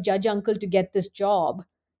have to know Judge Uncle to get this job,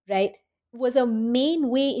 right, was a main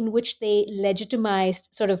way in which they legitimized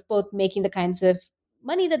sort of both making the kinds of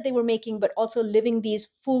money that they were making, but also living these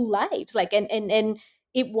full lives. Like, and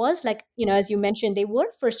it was like, as you mentioned, they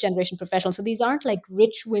were first generation professionals. So these aren't like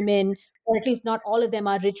rich women, or at least not all of them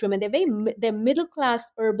are rich women. They're middle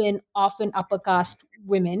class, urban, often upper caste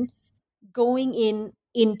women going in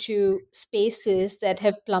into spaces that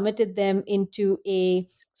have plummeted them into a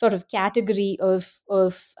sort of category of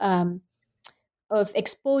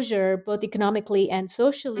exposure, both economically and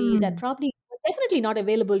socially, that Mm. probably was definitely not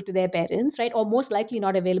available to their parents, right? Or most likely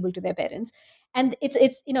not available to their parents. And it's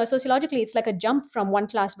sociologically, it's like a jump from one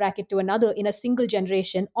class bracket to another in a single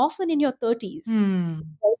generation, often in your 30s.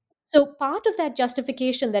 Mm. So part of that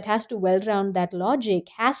justification that has to well round that logic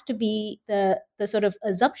has to be the sort of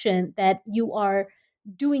assumption that you are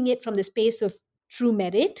doing it from the space of true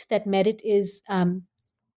merit, that merit is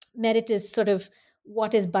sort of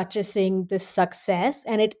what is buttressing this success,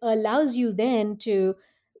 and it allows you then to,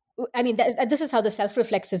 I mean, this is how the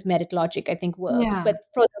self-reflexive merit logic, I think, works. Yeah. But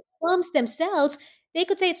for the firms themselves, they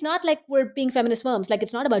could say it's not like we're being feminist firms. Like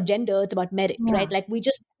it's not about gender; it's about merit, Yeah. right? Like we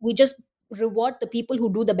just reward the people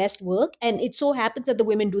who do the best work, and it so happens that the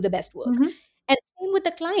women do the best work. Mhm. And same with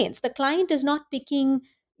the clients. The client is not picking,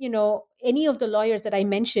 any of the lawyers that I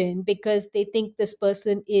mentioned because they think this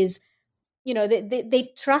person is,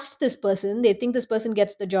 they trust this person, they think this person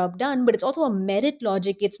gets the job done, but it's also a merit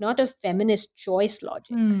logic. It's not a feminist choice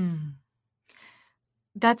logic. Hmm.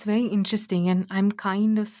 That's very interesting, and I'm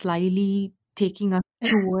kind of slyly taking us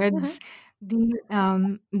towards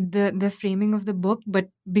the framing of the book. But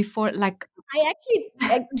before, like, I actually,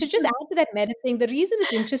 to just add to that merit thing, the reason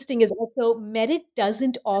it's interesting is also merit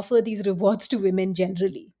doesn't offer these rewards to women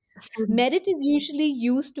generally. so, Merit is usually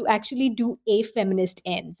used to actually do a feminist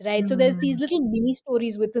ends, right? So there's these mm, little mini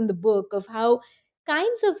stories within the book of how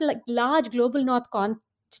kinds of like large global north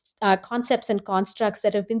concepts and constructs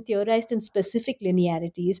that have been theorized in specific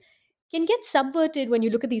linearities can get subverted when you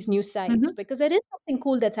look at these new sites, mhm, because there is something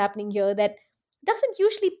cool that's happening here that doesn't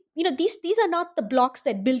usually, these are not the blocks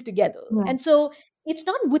that build together. yeah, And so it's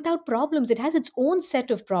not without problems. It has its own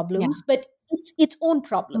set of yeah, problems, but its own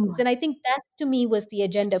problems. yeah. And I think that to me was the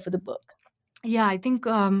agenda for the book. Yeah, I think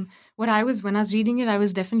when I was reading it, I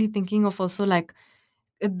was definitely thinking of also like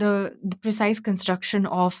the precise construction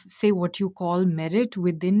of, say, what you call merit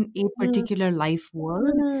within a Mm, particular life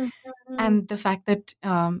world, mm, mm, and the fact that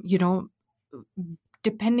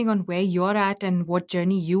depending on where you're at and what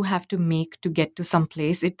journey you have to make to get to some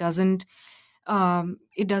place, it doesn't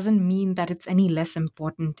mean that it's any less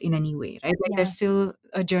important in any way, right? Like yeah. there's still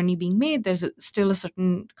a journey being made, still a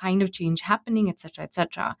certain kind of change happening, etc.,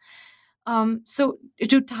 etc. So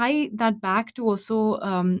to tie that back to also,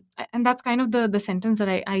 and that's kind of the sentence that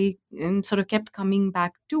I sort of kept coming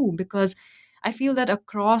back to, because I feel that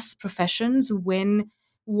across professions, when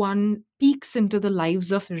one peeks into the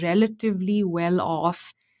lives of relatively well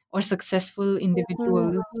off or successful Mm,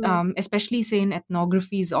 individuals, mm, especially say in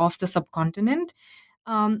ethnographies of the subcontinent,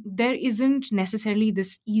 there isn't necessarily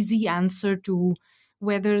this easy answer to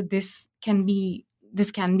whether this can be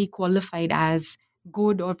qualified as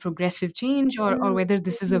good or progressive change, or mm, whether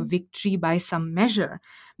this is a mm, victory by some measure,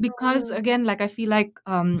 because mm. again, like I feel like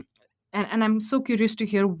and I'm so curious to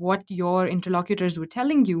hear what your interlocutors were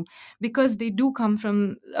telling you, because they do come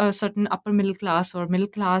from a certain upper middle class or middle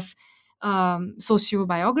class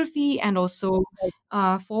sociobiography, and also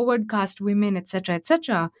forward caste women, etc.,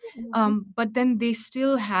 etc. But then they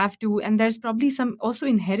still have to, and there's probably some also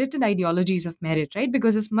inherited ideologies of merit, right?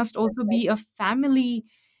 Because this must also Right, be a family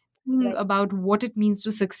thing right. about what it means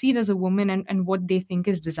to succeed as a woman, and what they think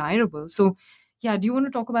is desirable. So, yeah, do you want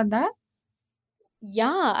to talk about that?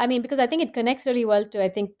 Yeah, I mean, because I think it connects really well to, I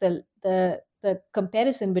think, the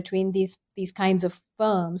comparison between these kinds of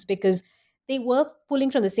firms, because they were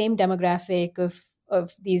pulling from the same demographic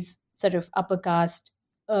of these sort of upper caste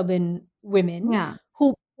urban women Yeah.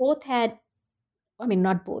 who both had, I mean,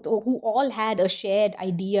 not both, or who all had a shared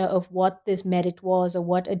idea of what this merit was or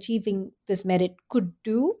what achieving this merit could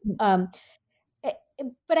do. Eh,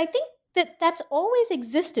 but I think that that's always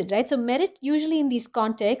existed, right? So merit usually in these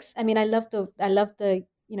contexts, I mean, I love the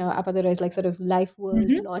Apadurais like sort of life world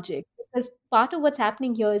Mm-hmm. logic, because part of what's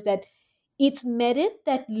happening here is that it's merit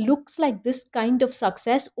that looks like this kind of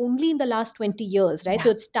success only in the last 20 years, right? Yeah. So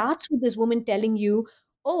it starts with this woman telling you,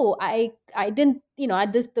 oh, I didn't,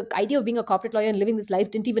 this the idea of being a corporate lawyer and living this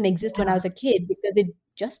life didn't even exist when I Yeah. was a kid, because it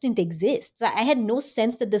just didn't exist. So I had no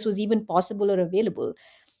sense that this was even possible or available.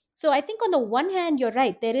 So I think on the one hand, you're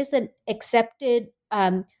right. There is an accepted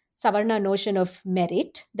Savarna notion of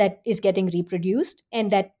merit that is getting reproduced,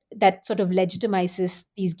 and that sort of legitimizes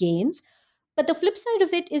these gains. But the flip side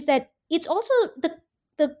of it is that it's also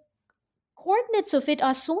the coordinates of it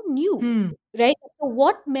are so new, Hmm. right? So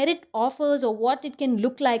what merit offers or what it can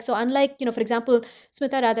look like. So unlike, for example,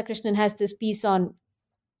 Smita Radhakrishnan has this piece on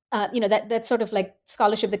that sort of like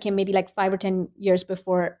scholarship that came maybe like 5 or 10 years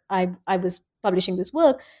before I was publishing this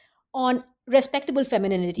work on respectable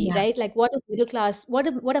femininity, Yeah. right? Like what is middle class, what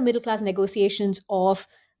are middle class negotiations of,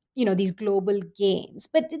 these global gains.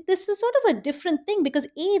 But this is sort of a different thing because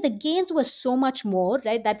the gains were so much more,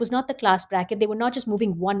 right? That was not the class bracket. They were not just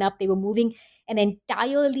moving one up, they were moving an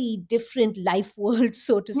entirely different life world,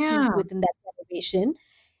 so to speak, Yeah. within that generation.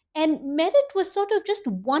 And merit was sort of just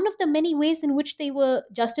one of the many ways in which they were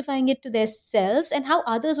justifying it to themselves and how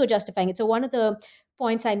others were justifying it. So one of the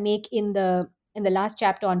points I make in the last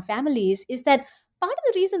chapter on families is that part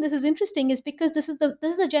of the reason this is interesting is because this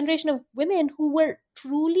is a generation of women who were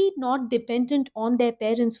truly not dependent on their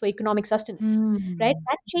parents for economic sustenance, right? Mm.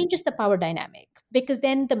 That changes the power dynamic because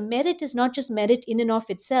then the merit is not just merit in and of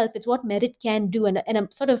itself, it's what merit can do. And a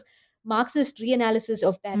sort of Marxist reanalysis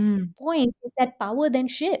of that Mm. point is that power then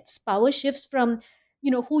shifts. Power shifts from,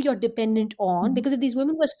 who you're dependent on. Mhm. Because if these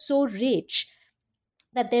women were so rich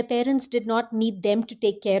that their parents did not need them to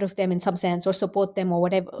take care of them in some sense or support them or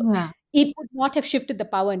whatever, Yeah. it would not have shifted the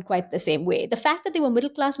power in quite the same way. The fact that they were middle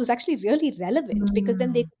class was actually really relevant because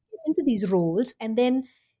then they Mm. could get into these roles and then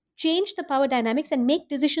change the power dynamics and make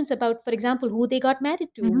decisions about, for example, who they got married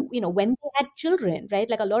Mhm. to, when they had children, right?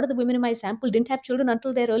 Like a lot of the women in my sample didn't have children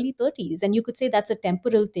until their early 30s. And you could say that's a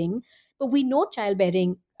temporal thing. But we know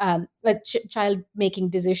childbearing, child making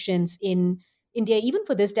decisions in India, even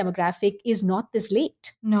for this demographic, is not this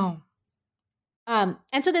late. No. And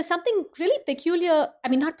so there's something really peculiar. I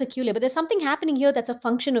mean, not peculiar, but there's something happening here that's a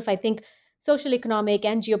function of, I think, social, economic,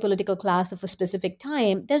 and geopolitical class of a specific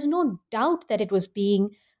time. There's no doubt that it was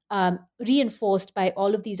being reinforced by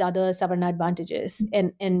all of these other Savarna advantages.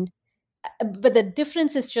 And but the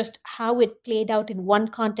difference is just how it played out in one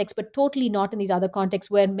context, but totally not in these other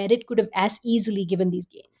contexts where merit could have as easily given these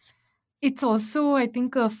gains. It's also, I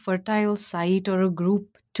think, a fertile site or a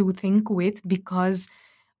group to think with because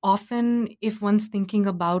often, if one's thinking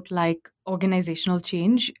about like organizational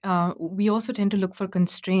change, we also tend to look for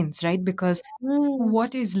constraints, right? Because Mm,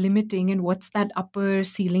 what is limiting and what's that upper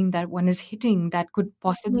ceiling that one is hitting that could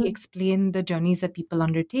possibly mm, explain the journeys that people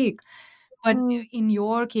undertake? But mm, in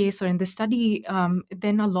your case or in the study,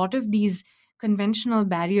 then a lot of these conventional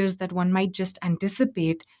barriers that one might just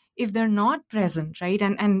anticipate, if they're not present, right?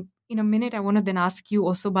 And in a minute, I want to then ask you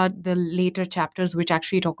also about the later chapters, which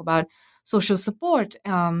actually talk about social support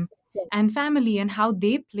and family and how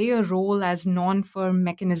they play a role as non-firm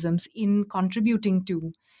mechanisms in contributing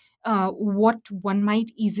to what one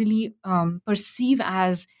might easily perceive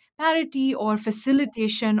as parity or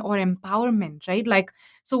facilitation or empowerment, right? Like,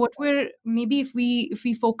 so what we're maybe if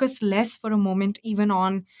we focus less for a moment even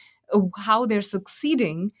on how they're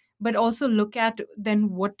succeeding, but also look at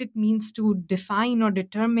then what it means to define or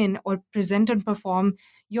determine or present and perform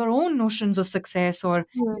your own notions of success, or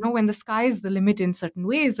mm. when the sky is the limit in certain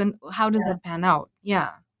ways, then how does Yeah. that pan out?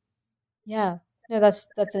 Yeah. Yeah. No, that's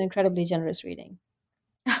an incredibly generous reading.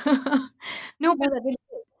 No, No, but that really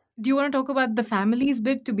is. do you want to talk about the families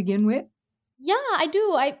bit to begin with? Yeah, I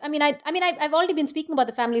do. I've already been speaking about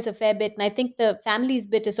the families a fair bit, and I think the families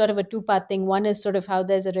bit is sort of a two-part thing. One is sort of how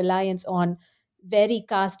there's a reliance on very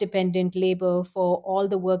caste-dependent labor for all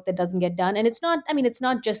the work that doesn't get done, and it's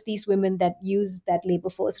not just these women that use that labor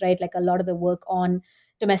force, right? Like a lot of the work on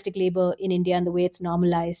domestic labor in India and the way it's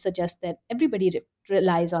normalized suggests that everybody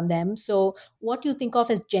relies on them. So, what you think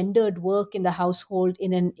of as gendered work in the household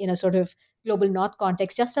in a sort of global north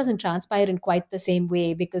context just doesn't transpire in quite the same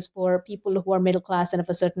way, because for people who are middle class and of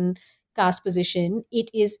a certain caste position, it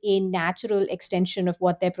is a natural extension of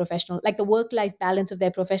what their professional, like the work life balance of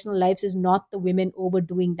their professional lives is not the women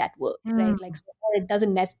overdoing that work, Mm. right? Like, so, or it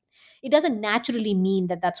doesn't naturally mean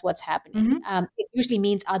that that's what's happening. Mhm. It usually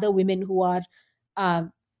means other women who are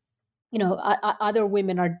um, other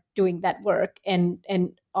women are doing that work, and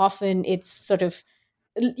often it's sort of,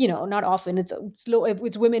 not often,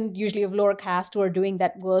 it's women usually of lower caste who are doing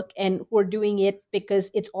that work and who are doing it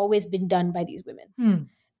because it's always been done by these women.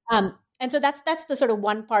 Hmm. And so that's the sort of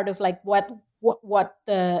one part of like what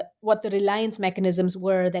the reliance mechanisms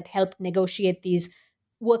were that helped negotiate these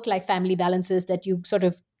work life family balances that you sort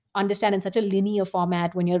of understand in such a linear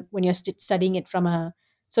format when you're studying it from a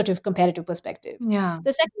sort of comparative perspective. Yeah.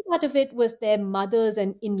 The second part of it was their mothers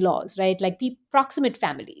and in-laws, right? Like proximate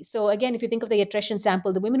families. So again, if you think of the attrition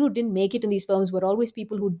sample, the women who didn't make it in these firms were always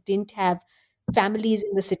people who didn't have families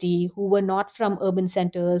in the city, who were not from urban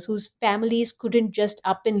centers, whose families couldn't just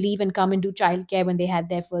up and leave and come and do childcare when they had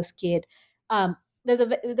their first kid. There's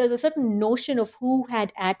a certain notion of who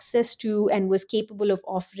had access to and was capable of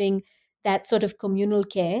offering that sort of communal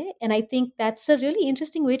care. And I think that's a really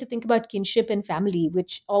interesting way to think about kinship and family,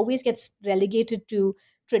 which always gets relegated to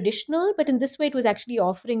traditional, but in this way, it was actually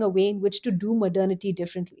offering a way in which to do modernity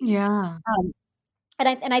differently. Yeah. Um,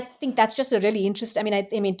 And I think that's just a really interesting.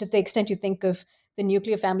 I mean, to the extent you think of the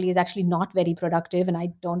nuclear family is actually not very productive, and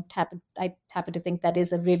I happen to think that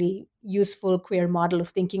is a really useful queer model of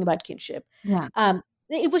thinking about kinship. Yeah.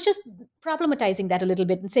 It was just problematizing that a little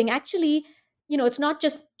bit and saying, actually, it's not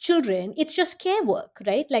just children; it's just care work,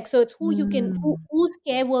 right? Like, so it's whose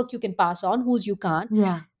care work you can pass on, whose you can't.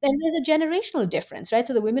 Yeah. Then there's a generational difference, right?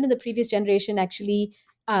 So the women in the previous generation actually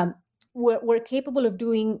um, were capable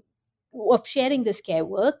of sharing this care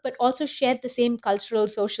work, but also shared the same cultural,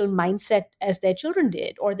 social mindset as their children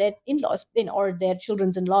did, or their in-laws, or their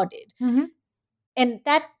children's in-law did. Mm-hmm. And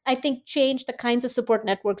that, I think, changed the kinds of support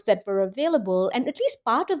networks that were available. And at least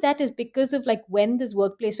part of that is because of like when this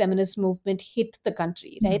workplace feminist movement hit the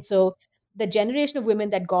country, right? So the generation of women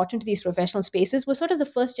that got into these professional spaces was sort of the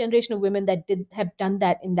first generation of women that have done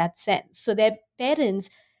that in that sense. So their parents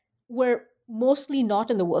were mostly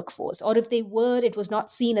not in the workforce, or if they were, it was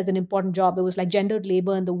not seen as an important job. It was like gendered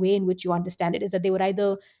labor, and the way in which you understand it is that they were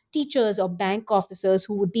either teachers or bank officers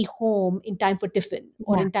who would be home in time for tiffin,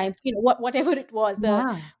 or in time, whatever it was.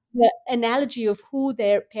 The analogy of who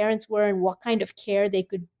their parents were and what kind of care they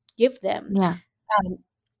could give them um,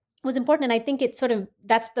 was important. And I think it's sort of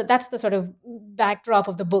that's the sort of backdrop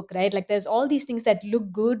of the book, right? Like, there's all these things that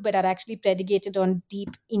look good but are actually predicated on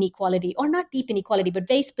deep inequality, or not deep inequality, but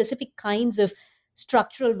very specific kinds of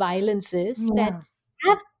structural violences that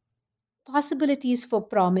have possibilities for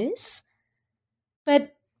promise,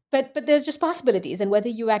 but there's just possibilities, and whether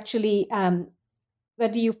you actually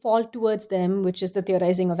whether you fall towards them, which is the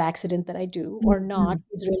theorizing of accident that I do, or not,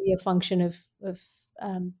 is really a function of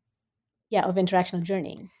interactional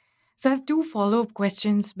journeying. So I have two follow-up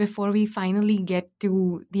questions before we finally get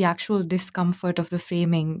to the actual discomfort of the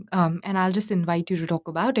framing, and I'll just invite you to talk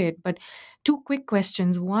about it. But two quick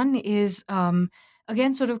questions. One is,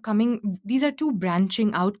 again, sort of these are two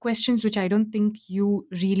branching out questions, which I don't think you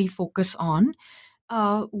really focus on.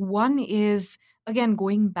 One is, again,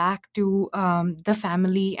 going back to the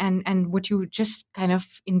family, and what you just kind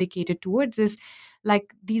of indicated towards is,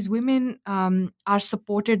 like, these women are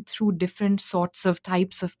supported through different sorts of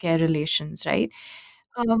types of care relations, right?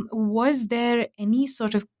 Was there any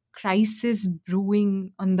sort of crisis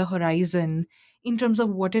brewing on the horizon in terms of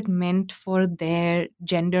what it meant for their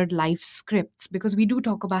gendered life scripts? Because we do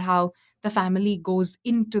talk about how the family goes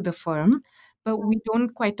into the firm, but we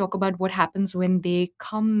don't quite talk about what happens when they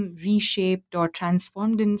come reshaped or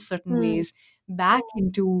transformed in certain ways back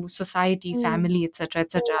into society, family, etc.,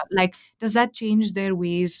 etc. Like, does that change their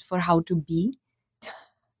ways for how to be?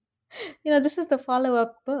 This is the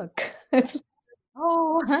follow-up book.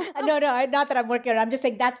 Oh, No, not that I'm working on it. I'm just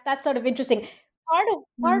saying that's sort of interesting.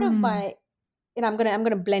 Part of my, I'm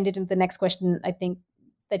gonna blend it into the next question, I think,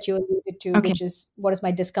 that you alluded to, Okay. which is, what is my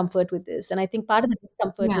discomfort with this? And I think part of the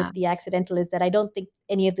discomfort with the accidental is that I don't think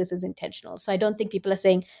any of this is intentional. So I don't think people are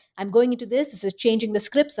saying, I'm going into this is changing the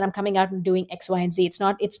scripts, and I'm coming out and doing X, Y, and Z. It's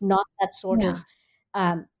not that sort of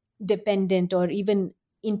dependent or even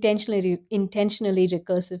intentionally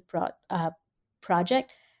recursive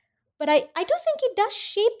project. But I do think it does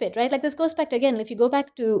shape it, right? Like, this goes back to, again, if you go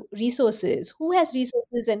back to resources, who has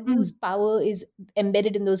resources and whose power is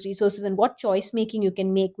embedded in those resources, and what choice making you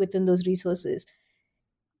can make within those resources.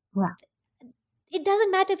 Yeah. It doesn't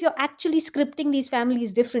matter if you're actually scripting these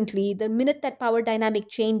families differently. The minute that power dynamic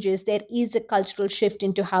changes, there is a cultural shift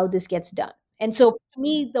into how this gets done. And so, to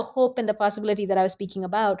me, the hope and the possibility that I was speaking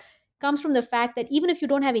about comes from the fact that even if you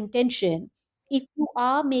don't have intention, if you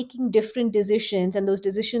are making different decisions, and those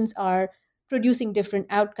decisions are producing different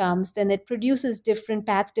outcomes, then it produces different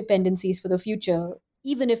path dependencies for the future,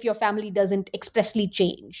 even if your family doesn't expressly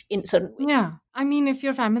change in certain ways. Yeah. I mean, if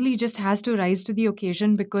your family just has to rise to the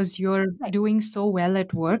occasion because you're doing so well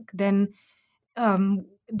at work, then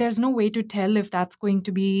there's no way to tell if that's going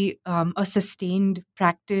to be a sustained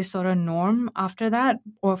practice or a norm after that,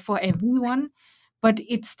 or for everyone. But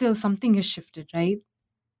it's still, something has shifted, right?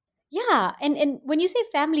 Yeah. And when you say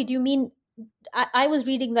family, do you mean, I was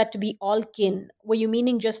reading that to be all kin. Were you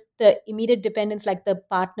meaning just the immediate dependents, like the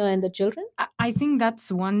partner and the children? I think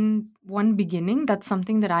that's one beginning. That's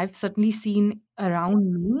something that I've certainly seen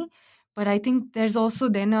around me. But I think there's also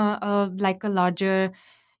then a like a larger,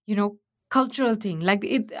 cultural thing. Like,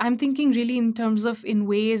 I'm thinking really in terms of, in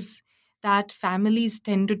ways that families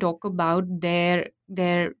tend to talk about their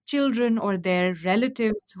children or their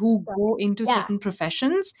relatives who go into Yeah. certain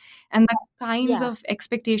professions, and the kinds Yeah. of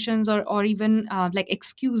expectations, or even like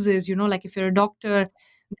excuses, like if you're a doctor,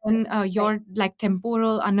 then your like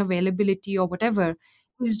temporal unavailability or whatever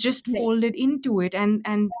is just Right. folded into it, and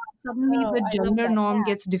suddenly Oh, the I love gender that. norm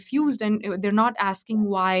gets diffused, and they're not asking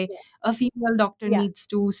why Yeah. a female doctor Yeah. needs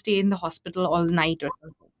to stay in the hospital all night or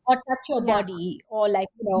something. Or touch your Yeah. body, or like,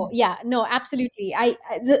 Mhm. yeah, no, absolutely. I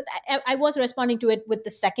was responding to it with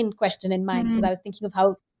the second question in mind, because Mm, I was thinking of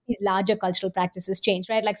how these larger cultural practices change,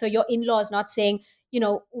 right? Like, so your in-law is not saying,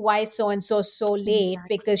 why so and so late,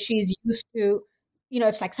 exactly. because she's used to,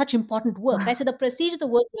 it's like such important work, right? So the prestige of the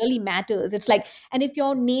work really matters. It's like, and if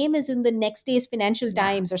your name is in the next day's Financial Yeah.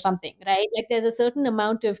 Times or something, right? Like, there's a certain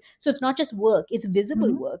amount of, so it's not just work, it's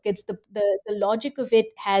visible Mhm. work. It's the logic of it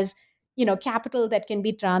has, capital that can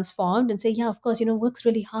be transformed, and say, yeah, of course, work's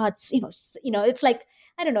really hard. It's like,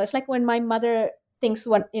 I don't know, it's like when my mother thinks,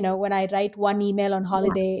 when I write one email on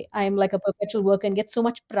Yeah. holiday, I'm like a perpetual worker, and get so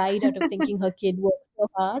much pride out of thinking her kid works so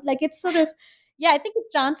hard. Like, it's sort of, yeah, I think it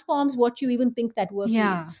transforms what you even think that work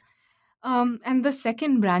Yeah. is. And the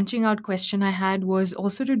second branching out question I had was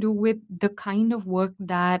also to do with the kind of work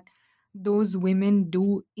that those women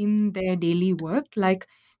do in their daily work. Like,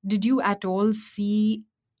 did you at all see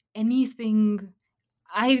anything?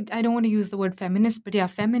 I don't want to use the word feminist, but yeah,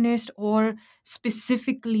 feminist or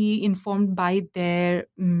specifically informed by their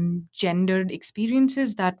gendered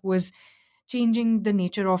experiences that was changing the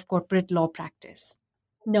nature of corporate law practice.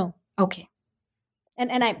 No. Okay,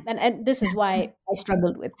 And this is why I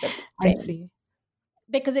struggled with the I framing, see.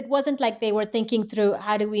 because it wasn't like they were thinking through,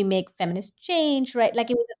 how do we make feminist change, right? Like,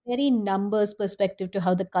 it was a very numbers perspective to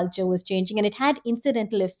how the culture was changing, and it had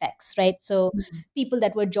incidental effects, right? So Mhm. people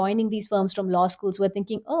that were joining these firms from law schools were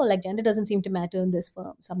thinking, oh, like, gender doesn't seem to matter in this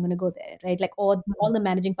firm, so I'm going to go there, right? Like, all Mhm. the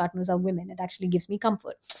managing partners are women, it actually gives me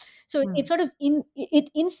comfort. So it Mhm. sort of it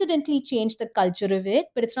incidentally changed the culture of it,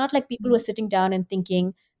 but it's not like people were Mhm. sitting down and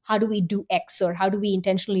thinking, how do we do X, or how do we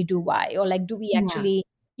intentionally do Y, or like, do we Yeah. actually,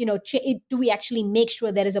 do we actually make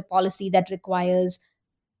sure there is a policy that requires,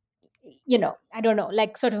 I don't know,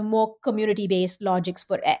 like, sort of more community based logics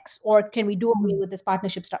for X, or can we do away Mhm. with this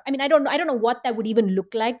partnership stuff? I mean, I don't know what that would even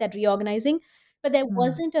look like, that reorganizing. But there Mhm.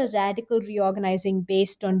 wasn't a radical reorganizing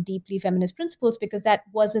based on deeply feminist principles, because that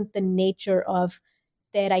wasn't the nature of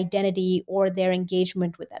their identity or their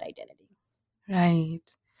engagement with that identity. Right.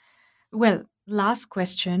 Well, last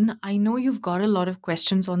question. I know you've got a lot of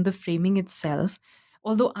questions on the framing itself,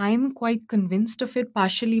 although I'm quite convinced of it,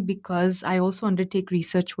 partially because I also undertake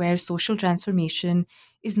research where social transformation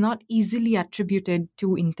is not easily attributed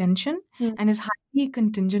to intention Mm, and is highly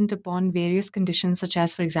contingent upon various conditions, such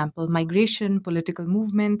as, for example, migration, political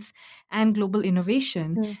movements, and global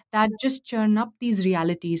innovation mm, that just churn up these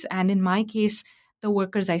realities. And in my case, the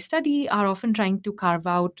workers I study are often trying to carve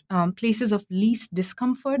out places of least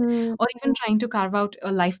discomfort mm. or even trying to carve out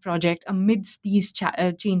a life project amidst these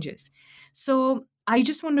changes. So, I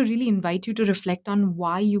just want to really invite you to reflect on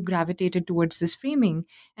why you gravitated towards this framing.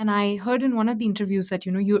 And I heard in one of the interviews that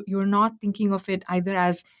you're not thinking of it either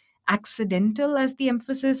as accidental as the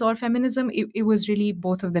emphasis or feminism. It was really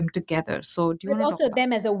both of them together. So, do you But want it's to talk also about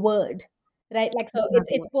them as a word, right? Like, so them as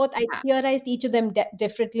it's well? both. I Yeah. theorized each of them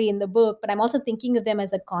differently in the book, but I'm also thinking of them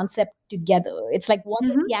as a concept together. It's like, what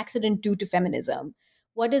does Hmm. the accident do to feminism?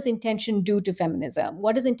 What does intention do to feminism?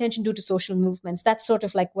 What does intention do to social movements? That's sort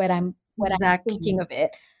of like where I'm thinking Exactly. of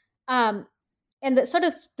it. Um, and the sort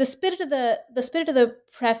of the spirit of the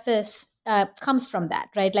preface comes from that,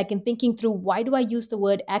 right? Like, in thinking through, why do I use the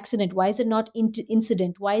word accident? Why is it not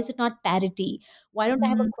incident? Why is it not parity? Why don't I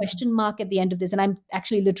have a Mhm. question mark at the end of this? And I'm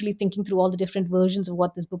actually literally thinking through all the different versions of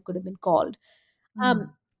what this book could have been called. um,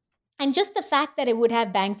 Mm. and just the fact that it would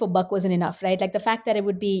have bang for buck wasn't enough, right? Like, the fact that it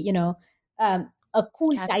would be, a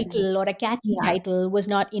cool Catchy. title or a catchy Yeah. title was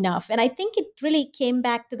not enough. And I think it really came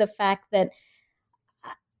back to the fact that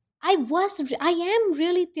I am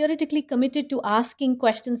really theoretically committed to asking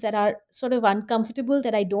questions that are sort of uncomfortable,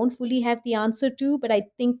 that I don't fully have the answer to, but I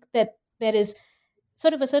think that there is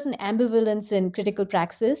sort of a certain ambivalence in critical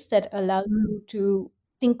praxis that allows Mm. you to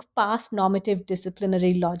think past normative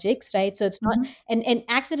disciplinary logics, right? So it's not, Mhm. and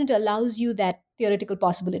accident allows you that theoretical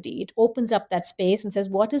possibility. It opens up that space and says,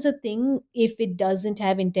 what is a thing if it doesn't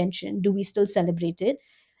have intention? Do we still celebrate it?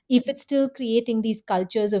 If it's still creating these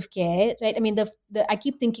cultures of care, right? I mean, the I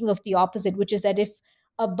keep thinking of the opposite, which is that if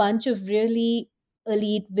a bunch of really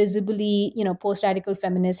elite, visibly, post radical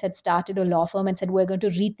feminists had started a law firm and said, we're going to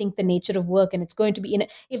rethink the nature of work, and it's going to be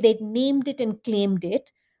if they'd named it and claimed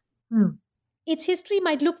it, Mm. its history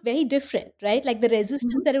might look very different, right? Like, the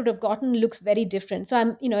Mhm. resistance that it would have gotten looks very different.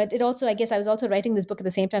 So it also, I guess I was also writing this book at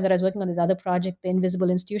the same time that I was working on this other project, the Invisible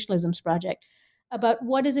Institutionalisms project, about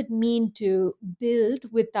what does it mean to build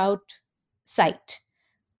without sight,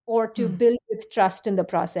 or to build with trust in the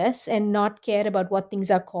process and not care about what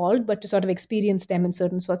things are called, but to sort of experience them in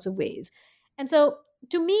certain sorts of ways. And so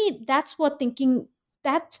to me, that's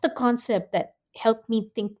the concept that helped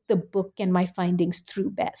me think the book and my findings through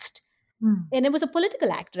best. And it was a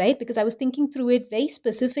political act, right? Because I was thinking through it very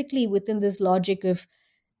specifically within this logic of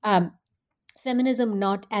um, feminism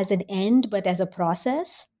not as an end, but as a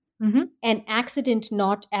process, and accident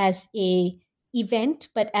not as a event,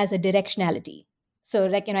 but as a directionality. So,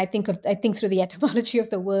 like, I think through the etymology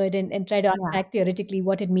of the word and try to unpack theoretically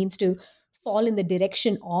what it means to fall in the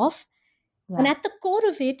direction of. And at the core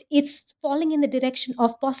of it, it's falling in the direction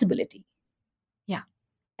of possibility. Yeah.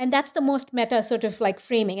 And that's the most meta sort of like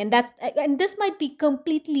framing. And this might be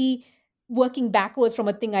completely working backwards from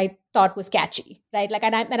a thing I thought was catchy, right? Like,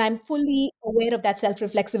 and I'm fully aware of that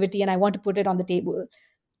self-reflexivity, and I want to put it on the table.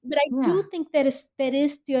 But I do think there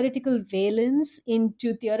is theoretical valence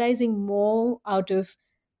into theorizing more out of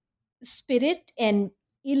spirit and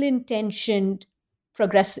ill-intentioned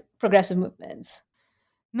progressive movements.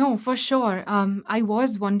 No, for sure. I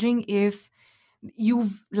was wondering if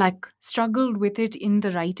you've like struggled with it in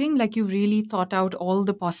the writing, like you've really thought out all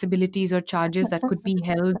the possibilities or charges that could be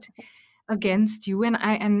held against you.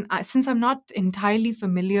 And since I'm not entirely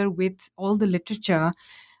familiar with all the literature,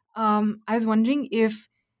 I was wondering if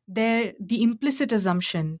the implicit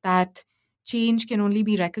assumption that change can only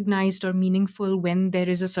be recognized or meaningful when there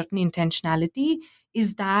is a certain intentionality,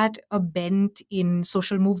 is that a bent in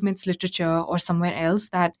social movements literature or somewhere else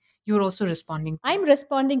that you're also responding to? I'm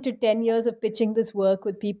responding to 10 years of pitching this work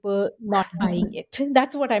with people not buying it.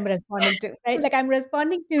 That's what I'm responding to, right? Like, I'm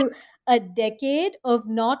responding to a decade of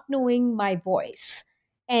not knowing my voice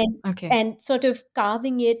and Okay. and sort of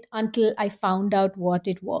carving it until I found out what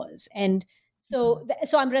it was. And so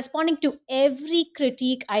I'm responding to every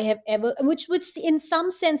critique I have ever, which in some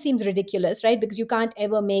sense seems ridiculous, right? Because you can't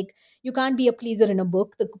be a pleaser in a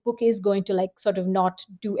book. The book is going to like sort of not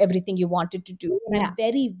do everything you want it to do. And I'm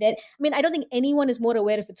very, very, I mean, I don't think anyone is more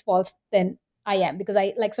aware if it's false than I am, because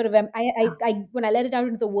I like sort of am, I when I let it out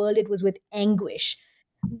into the world, it was with anguish.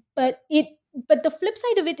 But the flip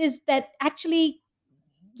side of it is that actually,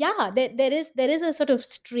 there is a sort of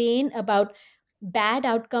strain about bad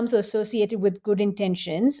outcomes associated with good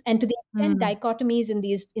intentions, and to the extent dichotomies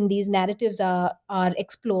in these narratives are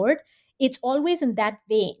explored, it's always in that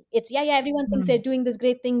vein. It's everyone thinks they're doing this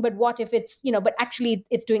great thing, but what if it's, but actually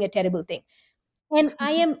it's doing a terrible thing. And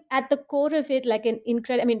I am at the core of it like an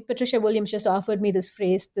incredible, I mean, Patricia Williams just offered me this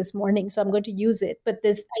phrase this morning, so I'm going to use it. But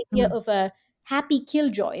this idea of a happy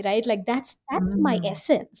killjoy, right? Like that's my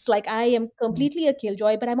essence. Like, I am completely a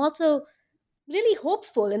killjoy, but I'm also really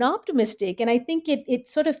hopeful and optimistic. And I think it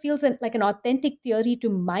sort of feels like an authentic theory to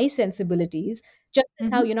my sensibilities, just as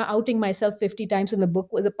how, outing myself 50 times in the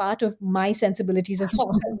book was a part of my sensibilities of how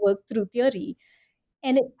I work through theory.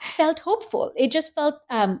 And it felt hopeful. It just felt,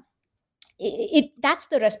 that's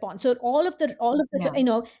the response. So all of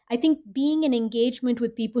the I think being in engagement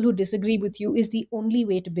with people who disagree with you is the only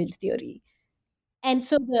way to build theory. And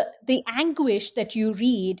so the anguish that you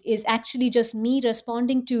read is actually just me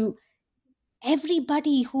responding to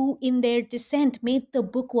everybody who in their dissent made the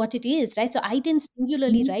book what it is, right? So I didn't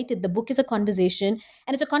singularly write it. The book is a conversation,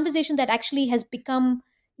 and it's a conversation that actually has become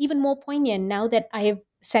even more poignant now that I have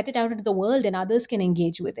set it out into the world and others can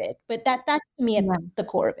engage with it. But that's to me at the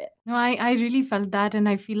core of it. No, I really felt that. And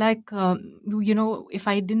I feel like, if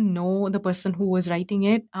I didn't know the person who was writing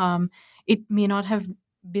it, it may not have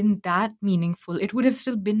been that meaningful. It would have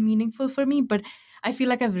still been meaningful for me. But I feel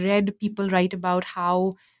like I've read people write about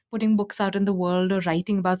how putting books out in the world or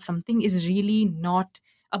writing about something is really not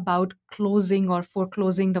about closing or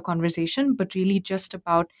foreclosing the conversation, but really just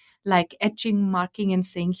about like etching, marking, and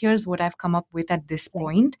saying, here's what I've come up with at this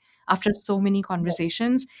point after so many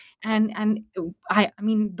conversations. And I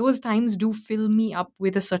mean, those times do fill me up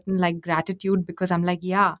with a certain like gratitude, because I'm like,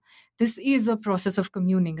 yeah, this is a process of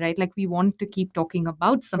communing, right? Like, we want to keep talking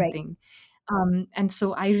about something. And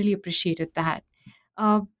so I really appreciated that.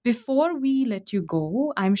 Before we let you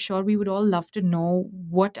go, I'm sure we would all love to know,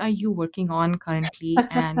 what are you working on currently,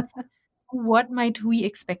 and what might we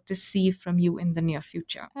expect to see from you in the near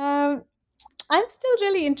future? I'm still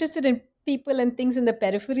really interested in people and things in the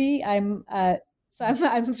periphery. I'm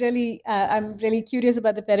really curious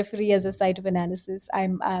about the periphery as a site of analysis. I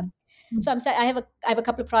have a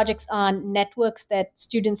couple of projects on networks that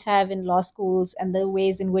students have in law schools and the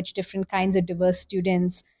ways in which different kinds of diverse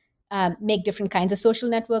students make different kinds of social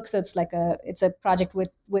networks. So it's a project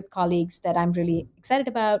with colleagues that I'm really excited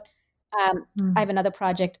about. I have another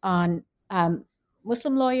project on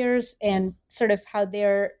Muslim lawyers and sort of how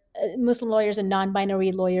they're Muslim lawyers and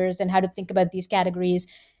non-binary lawyers and how to think about these categories.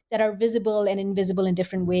 that are visible and invisible in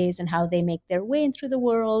different ways and how they make their way in through the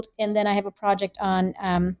world. And then I have a project on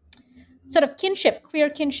sort of kinship, queer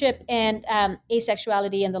kinship, and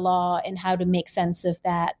asexuality in the law, and how to make sense of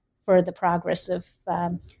that for the progress of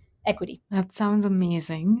equity. That sounds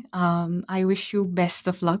amazing. I wish you best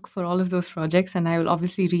of luck for all of those projects, and I will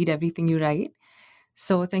obviously read everything you write.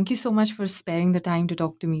 So thank you so much for sparing the time to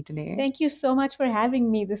talk to me today. Thank you so much for having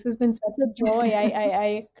me. This has been such a joy.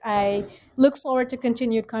 I look forward to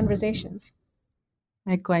continued conversations.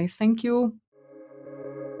 Likewise. Thank you.